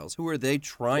pedophiles, who are they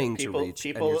trying to reach?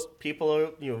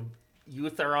 People,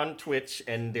 youth are on Twitch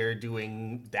and they're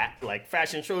doing that,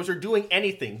 fashion shows or doing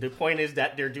anything. The point is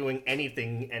that they're doing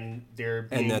anything and they're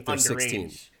being that they're underage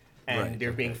 16. and Right,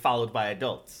 they're being followed by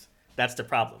adults. That's the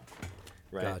problem,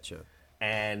 right? Gotcha.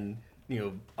 And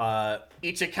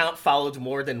each account followed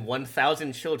more than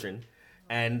 1,000 children,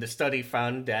 And the study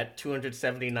found that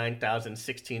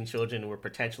 279,016 children were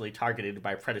potentially targeted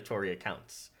by predatory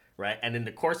accounts, right? And in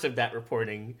the course of that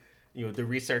reporting, the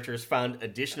researchers found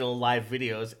additional live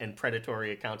videos and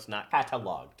predatory accounts not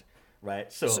cataloged,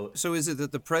 right? So is it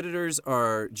that the predators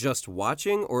are just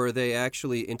watching, or are they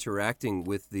actually interacting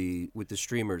with the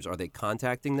streamers? Are they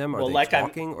contacting them? Are they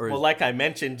talking? Like I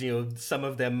mentioned, some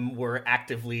of them were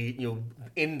actively,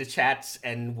 in the chats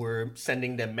and were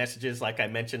sending them messages. Like I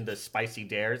mentioned, the spicy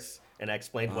dares, and I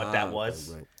explained what that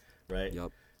was, right?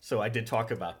 Yep. So I did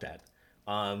talk about that,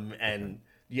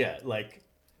 yeah, like,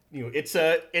 it's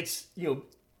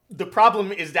the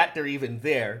problem is that they're even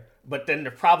there. But then the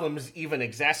problem is even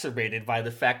exacerbated by the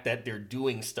fact that they're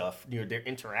doing stuff. They're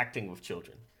interacting with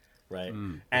children, right?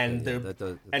 And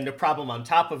the problem on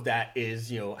top of that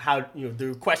is, how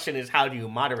the question is, how do you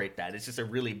moderate that? It's just a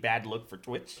really bad look for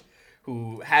Twitch,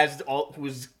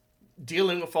 who's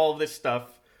dealing with all of this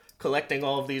stuff, collecting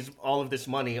all of this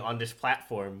money on this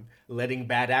platform, letting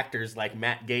bad actors like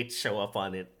Matt Gaetz show up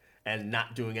on it and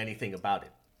not doing anything about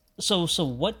it. So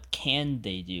what can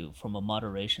they do from a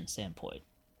moderation standpoint?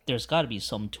 There's got to be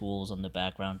some tools on the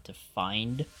background to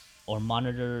find or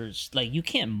monitor. Like, you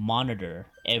can't monitor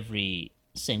every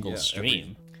single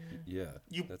stream.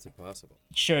 That's impossible.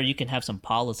 Sure, you can have some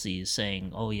policies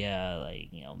saying, oh yeah,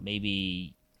 like,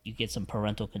 maybe you get some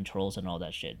parental controls and all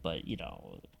that shit, but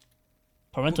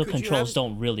parental controls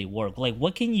don't really work. Like,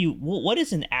 what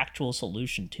is an actual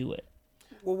solution to it?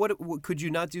 Well, what could you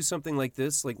not do something like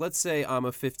this? Like, let's say I'm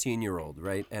a 15-year-old,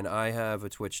 right? And I have a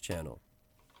Twitch channel.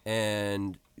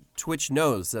 And Twitch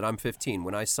knows that I'm 15.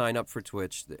 When I sign up for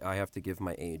Twitch, I have to give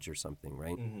my age or something,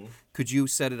 right? Mm-hmm. Could you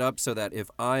set it up so that if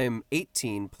I'm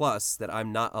 18 plus, that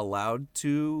I'm not allowed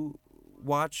to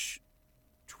watch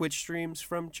Twitch streams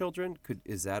from children? Could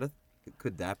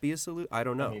that be a solution? I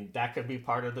don't know. I mean, that could be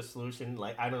part of the solution.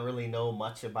 Like, I don't really know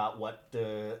much about what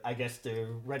the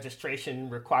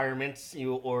registration requirements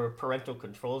or parental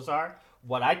controls are.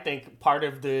 What I think part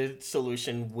of the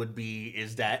solution would be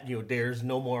is that, there's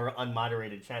no more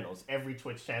unmoderated channels. Every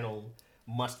Twitch channel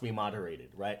must be moderated,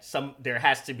 right? There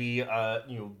has to be,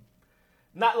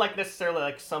 not like necessarily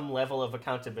like some level of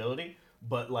accountability,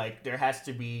 but like there has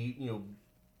to be,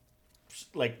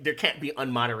 like there can't be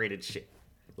unmoderated shit.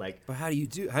 Like, but how do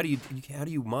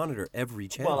you monitor every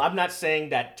channel? Well, I'm not saying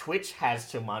that Twitch has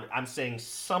to monitor. I'm saying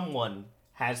someone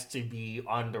has to be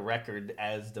on the record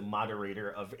as the moderator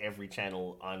of every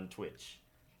channel on Twitch.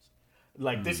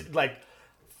 Like this, like,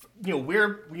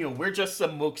 we're just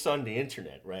some mooks on the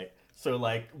internet, right? So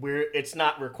like it's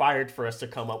not required for us to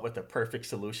come up with a perfect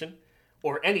solution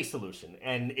or any solution.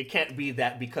 And it can't be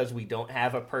that because we don't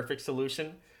have a perfect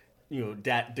solution,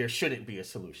 that there shouldn't be a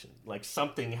solution. Like,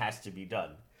 something has to be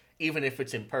done, even if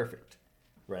it's imperfect,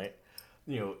 right?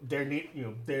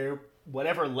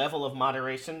 Whatever level of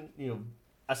moderation,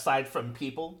 aside from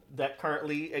people that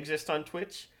currently exist on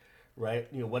Twitch,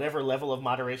 right? Whatever level of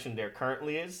moderation there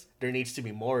currently is, there needs to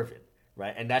be more of it,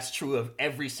 right? And that's true of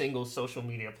every single social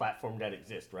media platform that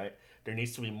exists, right? There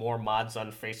needs to be more mods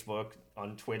on Facebook,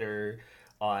 on Twitter,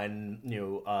 on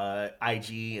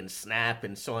IG and Snap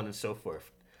and so on and so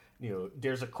forth.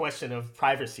 There's a question of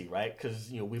privacy, right? Because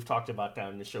we've talked about that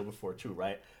on the show before too,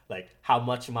 right? Like, how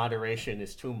much moderation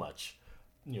is too much?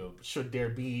 Should there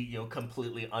be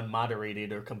completely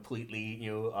unmoderated or completely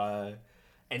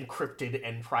encrypted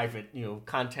and private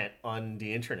content on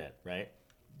the internet, right?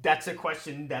 That's a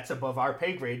question that's above our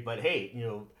pay grade. But hey,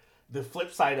 the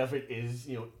flip side of it is,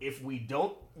 if we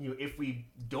don't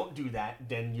do that,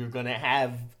 then you're gonna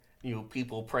have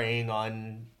people preying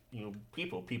on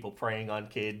people preying on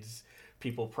kids,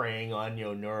 people preying on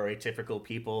neuroatypical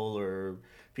people, or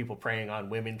people preying on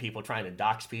women, people trying to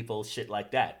dox people, shit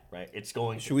like that, right? It's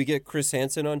going. Should we get Chris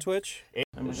Hansen on Twitch?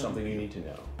 There's something you need to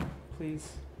know.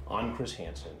 Please. On Chris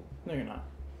Hansen. No, you're not.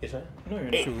 Is that? No,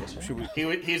 you're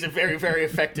not. He's a very, very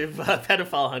effective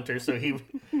pedophile hunter, so he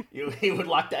would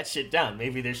lock that shit down.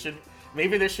 Maybe there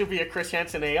should be a Chris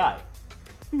Hansen AI.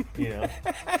 Your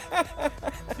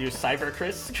cyber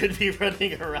Chris could be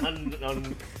running around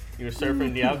on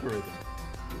surfing the algorithm.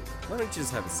 Why don't you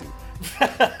just have a seat?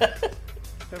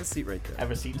 Have a seat right there.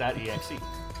 Have a seat.exe.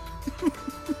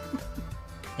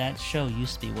 That show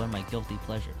used to be one of my guilty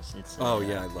pleasures. I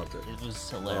loved it. It was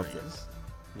hilarious.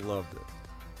 Loved it.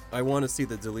 I want to see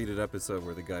the deleted episode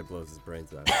where the guy blows his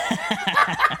brains out.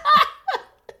 I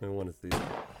want to see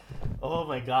that. Oh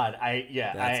my god!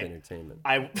 That's entertainment.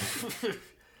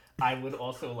 I would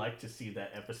also like to see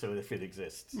that episode if it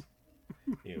exists.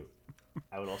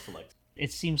 I would also like to.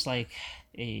 It seems like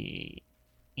a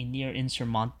near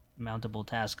insurmountable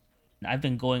task. I've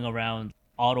been going around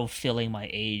auto-filling my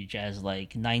age as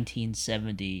like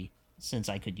 1970 since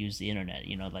I could use the internet,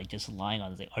 like just lying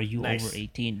on it. Like, are you Nice. over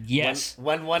 18? Yes.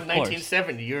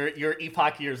 1970. You're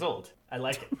Epoch years old. I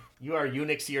like it. You are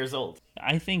Unix years old.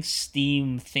 I think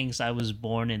Steam thinks I was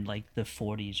born in like the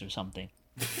 40s or something.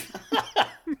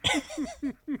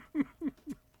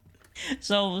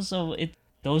 So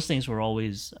those things were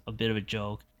always a bit of a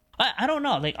joke. I don't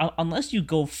know, like unless you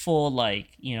go full, like,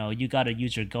 you got to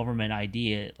use your government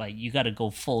ID, like you got to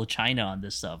go full China on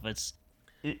this stuff.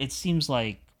 It seems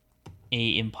like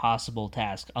a impossible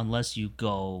task unless you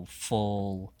go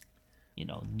full,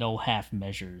 no half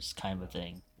measures kind of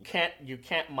thing. You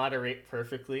can't moderate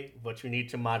perfectly, but you need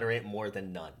to moderate more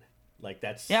than none. Like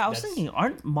that's I was thinking,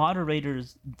 aren't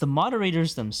the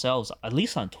moderators themselves, at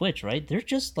least on Twitch, right? They're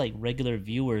just like regular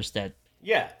viewers that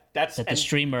the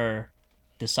streamer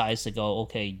decides to go,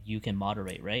 okay, you can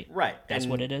moderate, right? Right. That's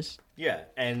what it is. Yeah,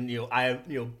 and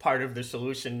part of the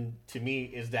solution to me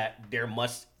is that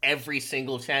every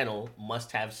single channel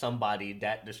must have somebody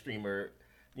that the streamer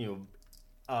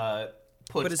puts.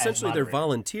 But essentially, they're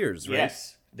volunteers, right?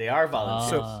 Yes, they are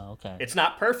volunteers. Okay. It's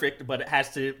not perfect, but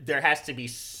there has to be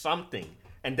something.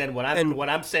 And then what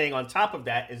I'm saying on top of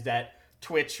that is that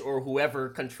Twitch or whoever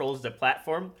controls the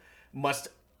platform must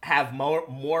have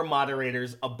more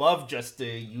moderators above just the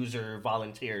user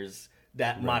volunteers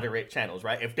that moderate channels,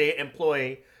 right? If they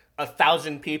employ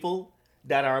 1,000 people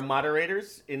that are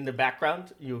moderators in the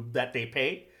background, that they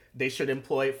pay, they should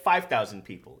employ 5,000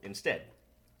 people instead.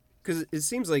 Because it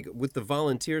seems like with the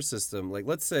volunteer system, like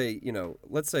let's say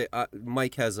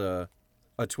Mike has a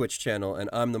Twitch channel and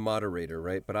I'm the moderator,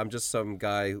 right? But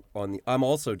I'm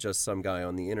also just some guy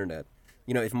on the internet.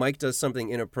 If Mike does something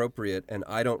inappropriate and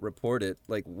I don't report it,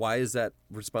 like, why is that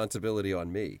responsibility on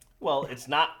me? Well,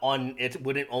 it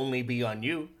wouldn't only be on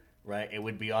you, right? It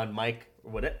would be on Mike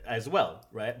as well,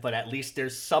 right? But at least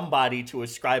there's somebody to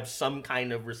ascribe some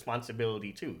kind of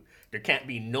responsibility to. There can't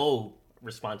be no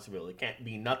responsibility. It can't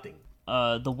be nothing.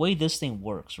 The way this thing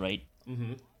works, right?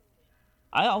 Mm-hmm.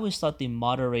 I always thought the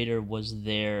moderator was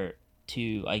there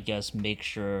to, I guess, make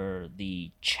sure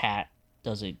the chat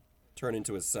doesn't turn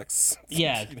into a sex.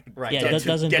 Yeah, right. Yeah, that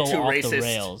doesn't go off racist, the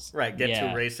rails. Right, too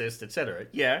racist, etc.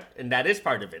 Yeah, and that is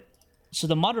part of it. So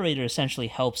the moderator essentially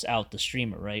helps out the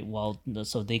streamer, right?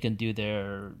 So they can do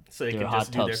their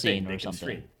hot tub scene or something.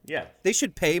 Stream. Yeah, they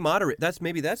should pay moderate. That's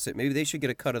it. Maybe they should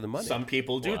get a cut of the money. Some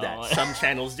people do that. Some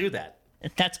channels do that.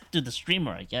 That's to the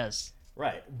streamer, I guess.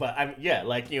 Right, but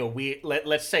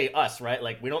let's say us, right?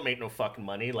 Like, we don't make no fucking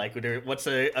money. Like, what's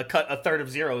a third of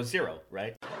zero is zero,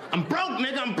 right? I'm broke,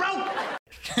 nigga. I'm broke.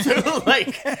 So,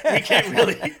 like,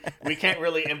 we can't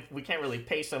really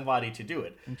pay somebody to do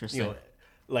it. Interesting.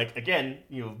 Like, again,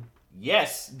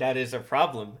 yes, that is a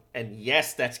problem, and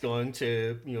yes, that's going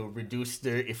to reduce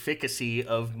the efficacy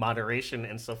of moderation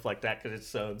and stuff like that, because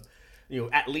it's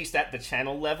at least at the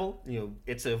channel level,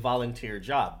 it's a volunteer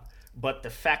job. But the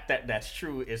fact that that's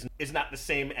true is not the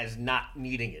same as not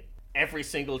needing it. Every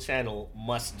single channel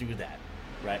must do that,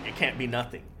 right? It can't be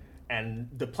nothing. And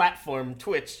the platform,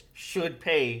 Twitch, should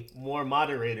pay more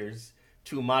moderators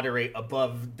to moderate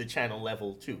above the channel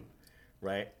level too,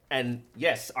 right? And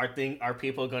yes, are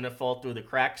people going to fall through the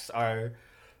cracks?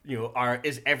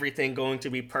 Is everything going to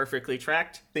be perfectly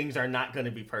tracked? Things are not going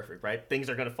to be perfect, right? Things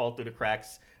are going to fall through the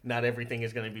cracks. Not everything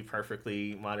is going to be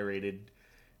perfectly moderated.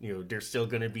 There's still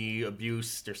going to be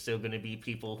abuse. There's still going to be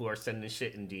people who are sending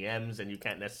shit in DMs, and you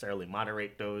can't necessarily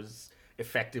moderate those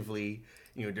effectively.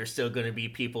 There's still going to be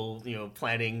people,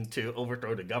 planning to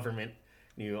overthrow the government,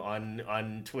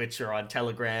 on Twitch or on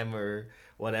Telegram or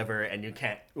whatever, and you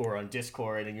can't, or on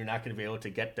Discord, and you're not going to be able to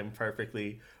get them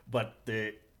perfectly. But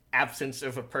the absence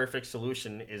of a perfect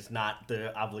solution is not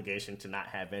the obligation to not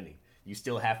have any. You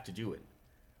still have to do it.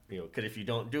 Because if you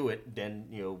don't do it, then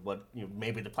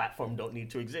maybe the platform don't need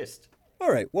to exist. All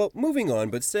right. Well, moving on,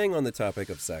 but staying on the topic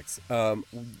of sex,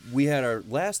 we had our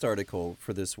last article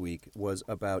for this week was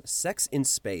about sex in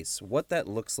space, what that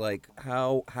looks like,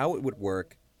 how it would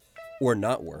work, or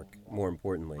not work, more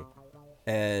importantly,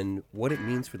 and what it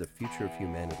means for the future of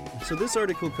humanity. So this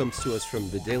article comes to us from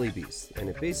the Daily Beast, and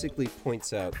it basically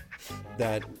points out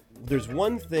that there's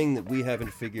one thing that we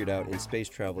haven't figured out in space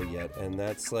travel yet, and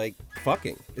that's like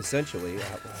fucking, essentially.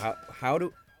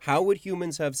 How would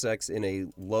humans have sex in a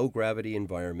low gravity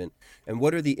environment, and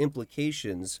what are the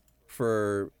implications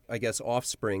for, I guess,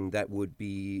 offspring that would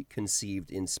be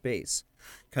conceived in space?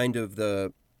 Kind of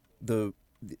the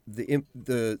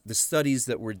studies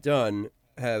that were done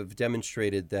have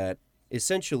demonstrated that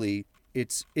essentially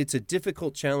it's a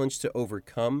difficult challenge to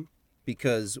overcome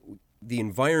because the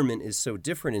environment is so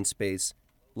different in space,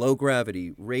 low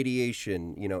gravity,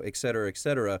 radiation, et cetera, et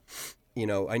cetera.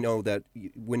 I know that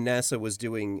when NASA was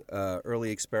doing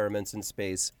early experiments in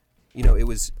space,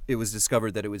 it was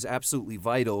discovered that it was absolutely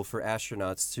vital for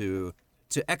astronauts to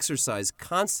exercise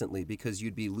constantly because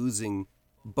you'd be losing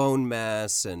bone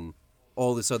mass and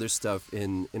all this other stuff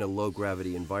in a low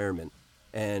gravity environment.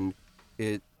 And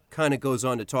it kind of goes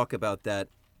on to talk about that,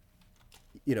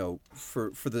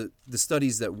 for the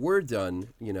studies that were done,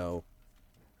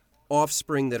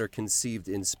 offspring that are conceived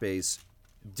in space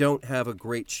don't have a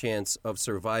great chance of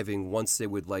surviving once they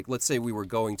would, let's say we were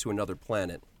going to another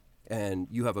planet and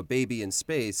you have a baby in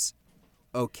space,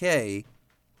 okay,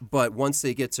 but once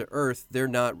they get to Earth, they're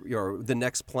not, or the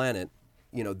next planet,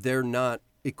 they're not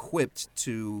equipped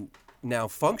to now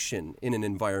function in an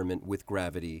environment with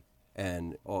gravity,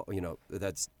 and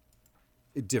that's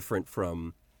different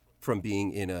from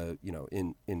being in a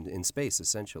in space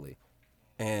essentially.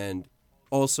 And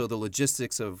also the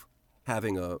logistics of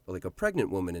having a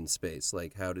pregnant woman in space,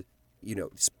 like how to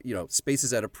space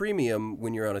is at a premium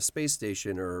when you're on a space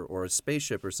station or a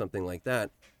spaceship or something like that.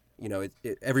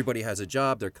 Everybody has a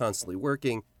job, they're constantly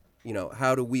working.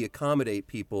 How do we accommodate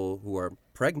people who are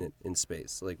pregnant in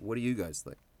space? What do you guys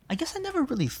think? I guess I never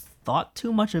really thought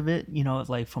too much of it,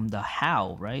 from the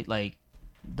how, right? Like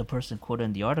the person quoted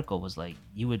in the article was like,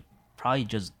 you would probably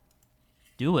just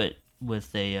do it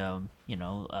with a,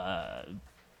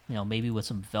 maybe with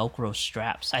some Velcro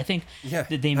straps. I think that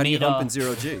they how made do you hump in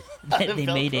 0G? they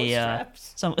made a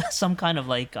some kind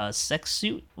of sex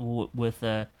suit with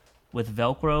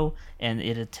Velcro, and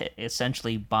it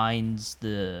essentially binds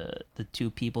the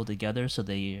two people together, so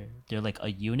they're like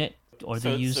a unit. Or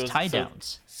they use tie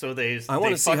downs. I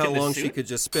want to see how long she could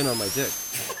just spin on my dick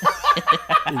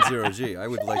in 0G. I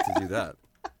would like to do that.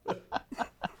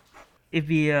 It'd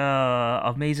be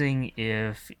amazing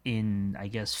if in, I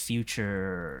guess,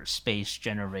 future space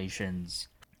generations,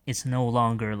 it's no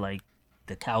longer like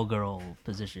the cowgirl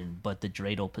position, but the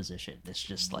dreidel position. It's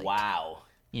just like, wow.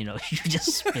 You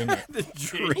just spin it. The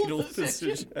dreidel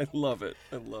position. I love it.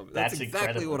 That's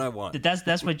exactly incredible. what I want.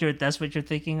 That's what you're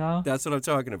thinking of? That's what I'm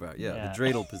talking about. Yeah. The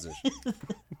dreidel position.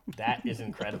 That is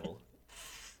incredible.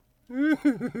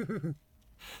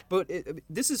 But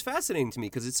this is fascinating to me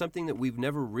because it's something that we've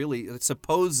never really,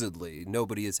 supposedly,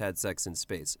 nobody has had sex in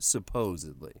space.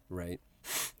 Supposedly, right?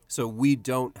 So we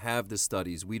don't have the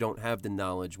studies. We don't have the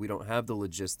knowledge. We don't have the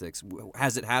logistics.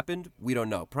 Has it happened? We don't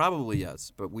know. Probably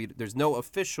yes, but there's no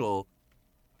official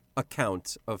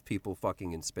account of people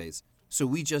fucking in space. So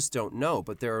we just don't know,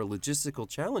 but there are logistical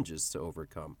challenges to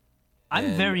overcome.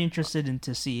 I'm very interested in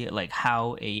to see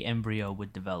how a embryo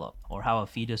would develop or how a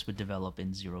fetus would develop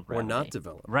in zero gravity. Or not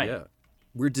develop. Right. Yeah.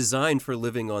 We're designed for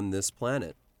living on this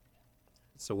planet.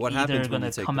 So what happens when you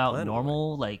take the planet away? Either going to come out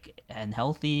normal, and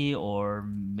healthy, or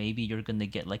maybe you're going to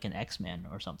get an X-Men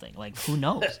or something. Who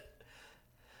knows?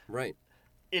 Right.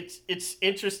 It's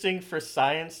interesting for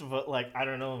science, but I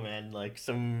don't know, man.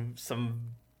 Some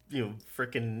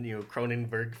freaking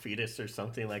Cronenberg fetus or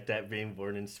something like that being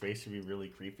born in space would be really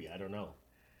creepy. I don't know.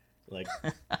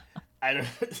 I don't.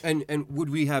 And would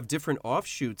we have different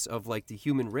offshoots of the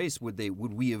human race? Would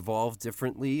we evolve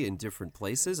differently in different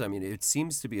places? I mean, it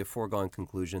seems to be a foregone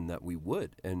conclusion that we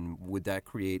would. And would that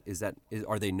create?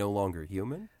 Are they no longer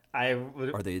human?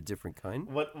 Are they a different kind?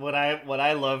 What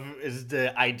I love is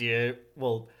the idea.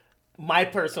 Well, my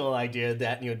personal idea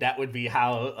that that would be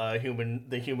how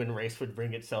the human race would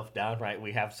bring itself down. Right?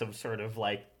 We have some sort of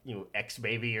X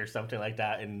baby or something like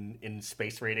that in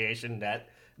space radiation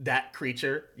that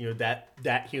creature,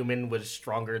 that human was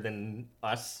stronger than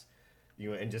us,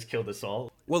 and just killed us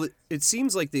all. Well, it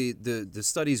seems like the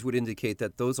studies would indicate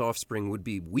that those offspring would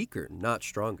be weaker, not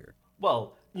stronger.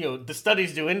 Well, the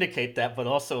studies do indicate that, but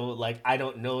also, I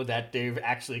don't know that they've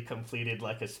actually completed,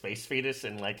 a space fetus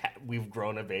and, we've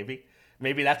grown a baby.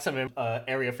 Maybe that's some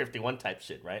Area 51 type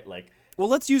shit, right? Well,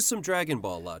 let's use some Dragon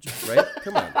Ball logic, right?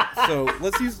 Come on. So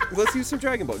let's use some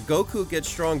Dragon Ball. Goku gets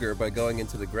stronger by going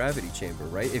into the gravity chamber,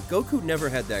 right? If Goku never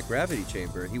had that gravity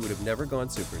chamber, he would have never gone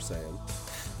Super Saiyan.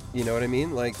 You know what I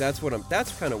mean? That's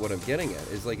kind of what I'm getting at.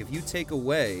 Is if you take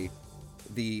away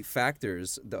the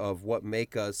factors of what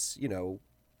make us,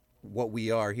 what we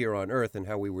are here on Earth and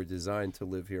how we were designed to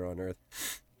live here on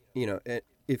Earth,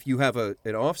 if you have an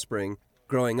offspring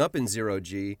growing up in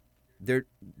 0G,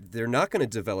 they're not going to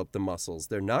develop the muscles.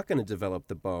 They're not going to develop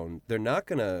the bone. They're not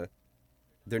going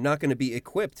to be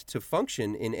equipped to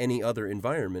function in any other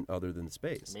environment other than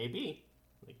space. Maybe.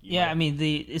 I mean,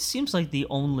 it seems like the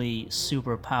only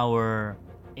superpower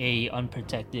a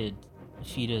unprotected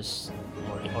fetus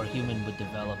or human would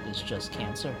develop is just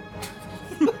cancer.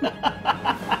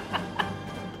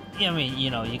 I mean, you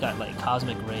know, you got like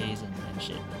cosmic rays and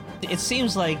shit. It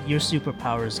seems like your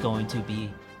superpower is going to be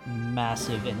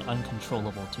massive and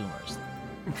uncontrollable tumors.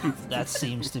 That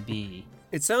seems to be.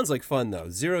 It sounds like fun though.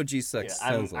 Zero G sex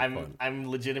sounds like I'm fun. I'm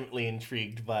legitimately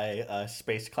intrigued by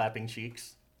space clapping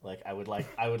cheeks. Like I would like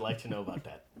to know about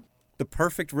that. The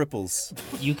perfect ripples.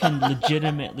 You can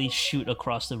legitimately shoot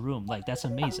across the room. Like that's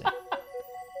amazing.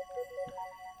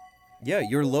 Yeah,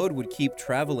 your load would keep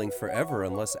traveling forever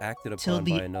unless acted Till upon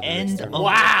the by another end external. of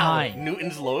Wow, time.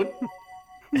 Newton's load.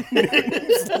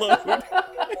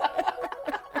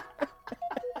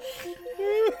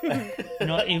 You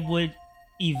know, it would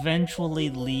eventually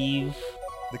leave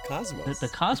The cosmos. the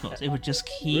cosmos. It would just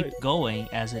keep Right. going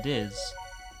as it is.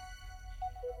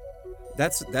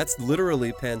 That's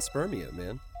literally panspermia,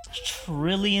 man.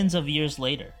 Trillions of years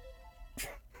later.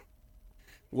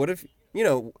 What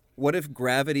if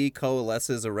gravity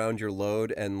coalesces around your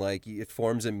load and like it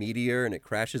forms a meteor and it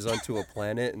crashes onto a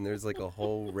planet and there's like a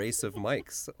whole race of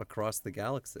mics across the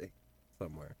galaxy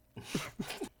somewhere.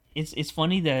 It's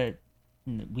funny that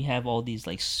we have all these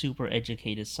like super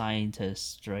educated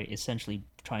scientists, right? Essentially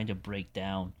trying to break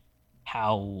down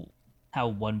how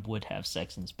one would have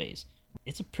sex in space.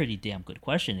 It's a pretty damn good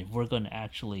question if we're going to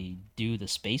actually do the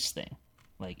space thing.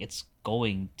 Like it's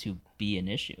going to be an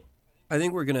issue. I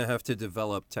think we're going to have to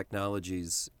develop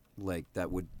technologies like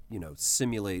that would,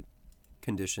 simulate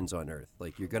conditions on Earth.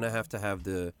 Like you're going to have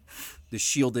the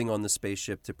shielding on the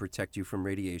spaceship to protect you from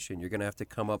radiation. You're going to have to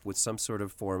come up with some sort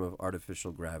of form of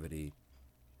artificial gravity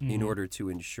in order to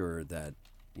ensure that,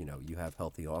 you have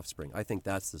healthy offspring. I think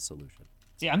that's the solution.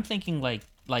 See, I'm thinking like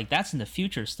that's in the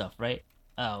future stuff, right?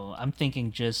 I'm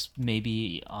thinking just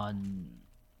maybe on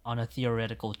a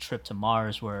theoretical trip to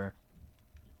Mars where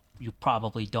you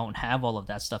probably don't have all of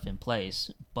that stuff in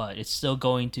place, but it's still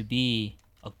going to be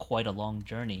quite a long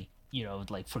journey.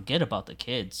 Like forget about the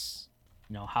kids.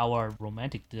 How are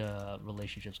romantic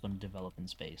relationships going to develop in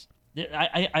space?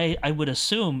 I would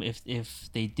assume if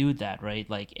they do that, right?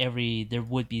 Like there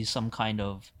would be some kind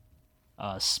of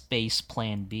space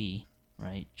plan B,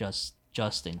 right? Just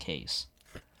in case.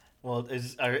 Well,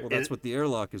 That's what the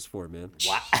airlock is for, man.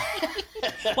 Wow.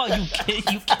 Well,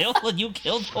 you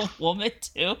killed a woman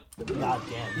too. God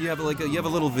damn. You have a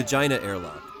little vagina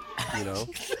airlock,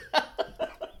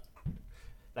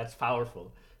 That's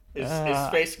powerful. Is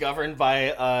space governed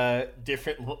by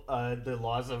different the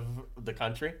laws of the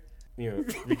country?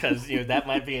 Because that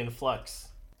might be in flux.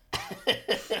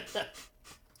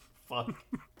 Fuck.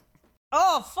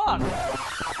 Oh fuck!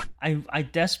 I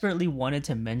desperately wanted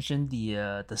to mention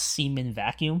the semen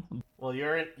vacuum. Well,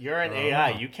 you're an AI.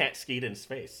 You can't skeet in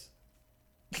space.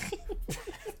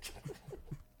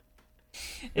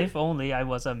 If only I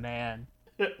was a man.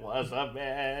 It was a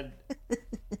man.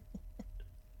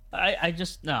 I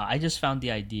just found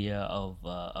the idea of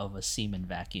a semen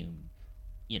vacuum,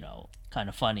 kind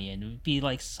of funny, and it would be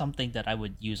like something that I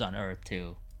would use on Earth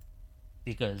too,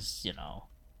 because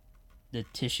the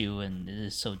tissue and it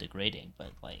is so degrading.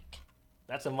 But like,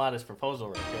 That's a modest proposal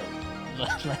right there.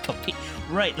 like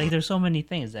right, like there's so many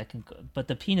things that can go, but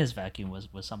the penis vacuum was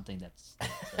something that's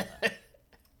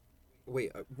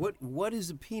Wait, what is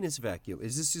a penis vacuum?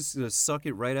 Is this just gonna suck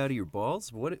it right out of your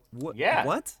balls? What? Yeah.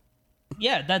 What?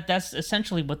 yeah, that's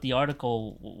essentially what the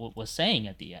article was saying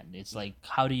at the end. It's like,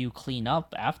 how do you clean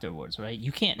up afterwards, right?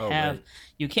 You can't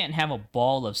you can't have a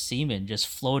ball of semen just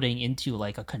floating into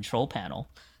like a control panel,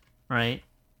 right?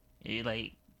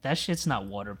 Like that shit's not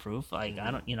waterproof. Like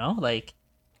I don't, like.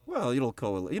 Well, it'll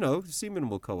coalesce. Semen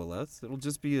will coalesce. It'll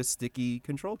just be a sticky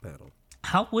control panel.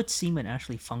 How would semen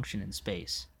actually function in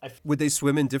space? Would they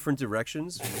swim in different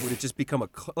directions? Would it just become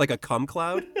like a cum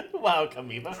cloud? Wow,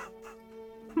 Kamiba.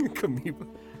 Amoeba.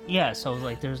 Yeah, so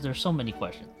like there's so many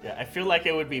questions. Yeah, I feel like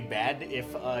it would be bad if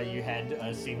you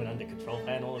had semen on the control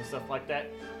panel and stuff like that.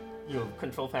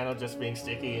 Control panel just being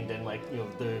sticky, and then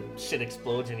the shit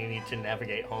explodes and you need to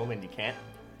navigate home and you can't.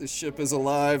 The ship is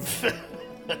alive.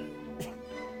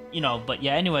 But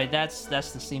yeah, anyway, that's the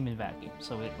semen vacuum.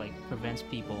 So it like prevents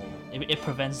people. It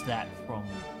prevents that from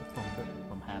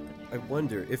happening. I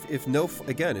wonder if no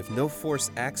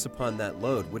force acts upon that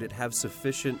load, would it have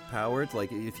sufficient power?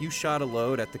 Like if you shot a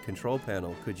load at the control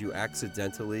panel, could you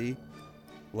accidentally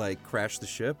like crash the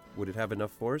ship? Would it have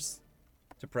enough force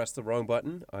to press the wrong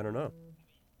button? I don't know.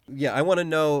 Yeah, I want to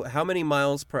know how many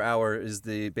miles per hour is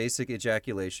the basic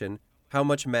ejaculation. How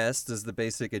much mass does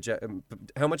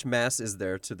how much mass is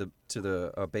there to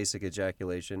the basic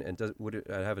ejaculation, and would it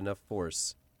have enough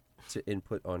force to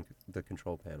input on the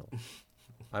control panel?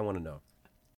 I want to know.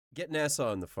 Get NASA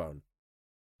on the phone.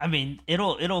 I mean,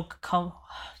 it'll come.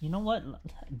 You know what?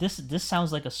 This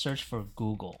sounds like a search for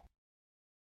Google.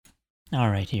 All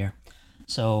right, here.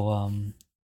 So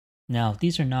now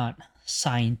these are not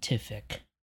scientific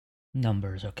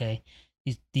numbers, okay?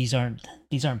 These aren't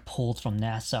pulled from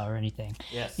NASA or anything.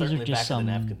 Yeah, These certainly are just back of some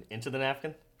the napkin. Into the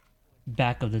napkin?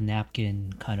 back of the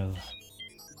napkin kind of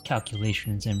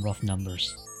calculations and rough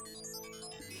numbers.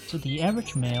 So the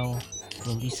average male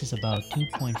releases about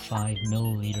 2.5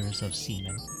 milliliters of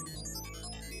semen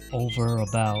over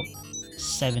about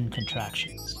 7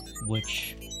 contractions,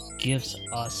 which gives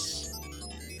us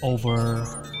over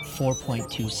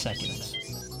 4.2 seconds.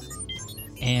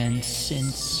 And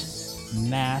since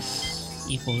mass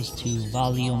equals to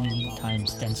volume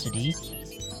times density,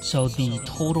 so the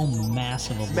total mass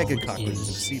of a load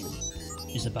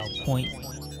is about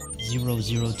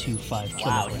 0.0025 kilograms.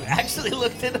 Wow, you actually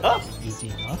looked it up. Easy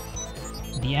enough.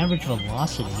 The average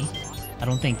velocity, I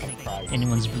don't think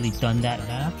anyone's really done that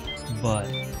math, but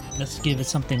let's give it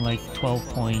something like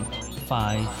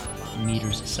 12.5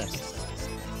 meters a second.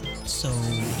 So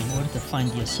in order to find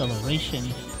the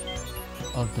acceleration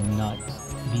of the nut,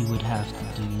 we would have to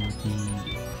do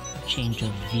the change of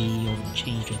v over the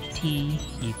change of t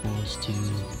equals to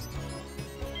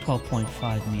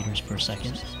 12.5 meters per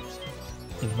second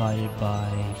divided by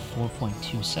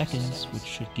 4.2 seconds, which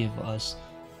should give us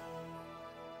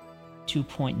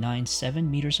 2.97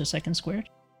 meters a second squared.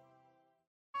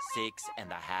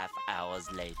 6.5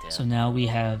 hours later. So now we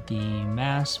have the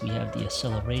mass, we have the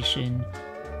acceleration,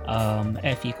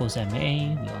 F equals ma, we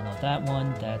all know that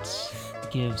one. That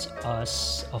gives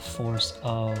us a force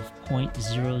of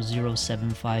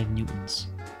 0.0075 newtons.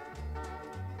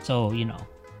 So, you know,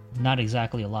 not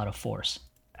exactly a lot of force.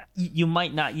 You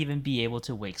might not even be able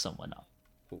to wake someone up.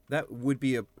 That would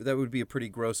be a pretty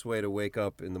gross way to wake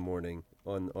up in the morning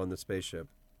on the spaceship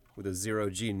with a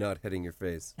 0G nut hitting your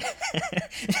face.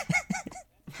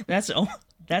 That's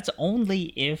only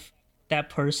if that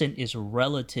person is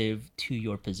relative to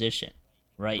your position,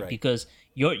 right? Because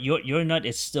your nut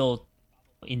is still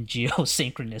in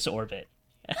geosynchronous orbit.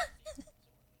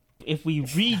 If we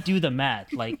redo the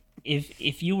math, like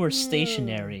if you were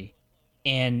stationary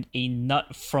and a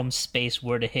nut from space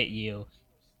were to hit you,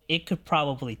 it could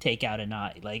probably take out an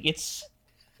eye. Like it's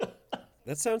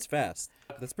That sounds fast.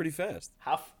 That's pretty fast.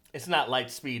 It's not light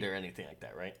speed or anything like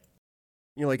that, right?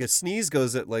 You know, like a sneeze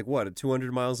goes at like what, at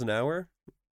 200 miles an hour?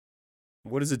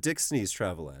 What does a dick sneeze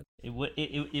travel at? It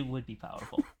would be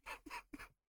powerful.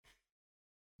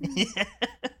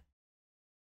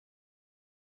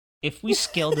 If we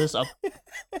scale this up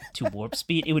to warp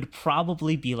speed, it would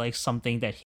probably be like something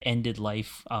that ended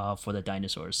life for the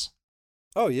dinosaurs.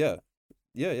 Oh yeah,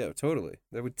 totally.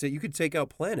 That would you could take out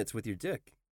planets with your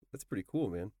dick. That's pretty cool,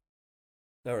 man.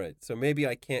 All right, so maybe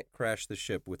I can't crash the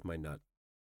ship with my nut.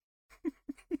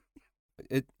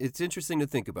 It's interesting to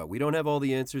think about. We don't have all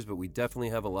the answers, but we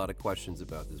definitely have a lot of questions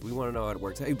about this. We want to know how it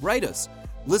works. Hey, write us.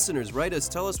 Listeners, write us.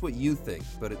 Tell us what you think.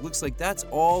 But it looks like that's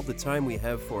all the time we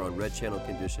have for on Red Channel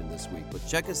Condition this week. But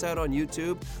check us out on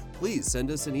YouTube. Please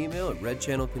send us an email at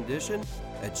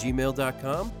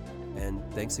redchannelcondition@gmail.com.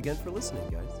 And thanks again for listening,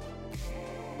 guys.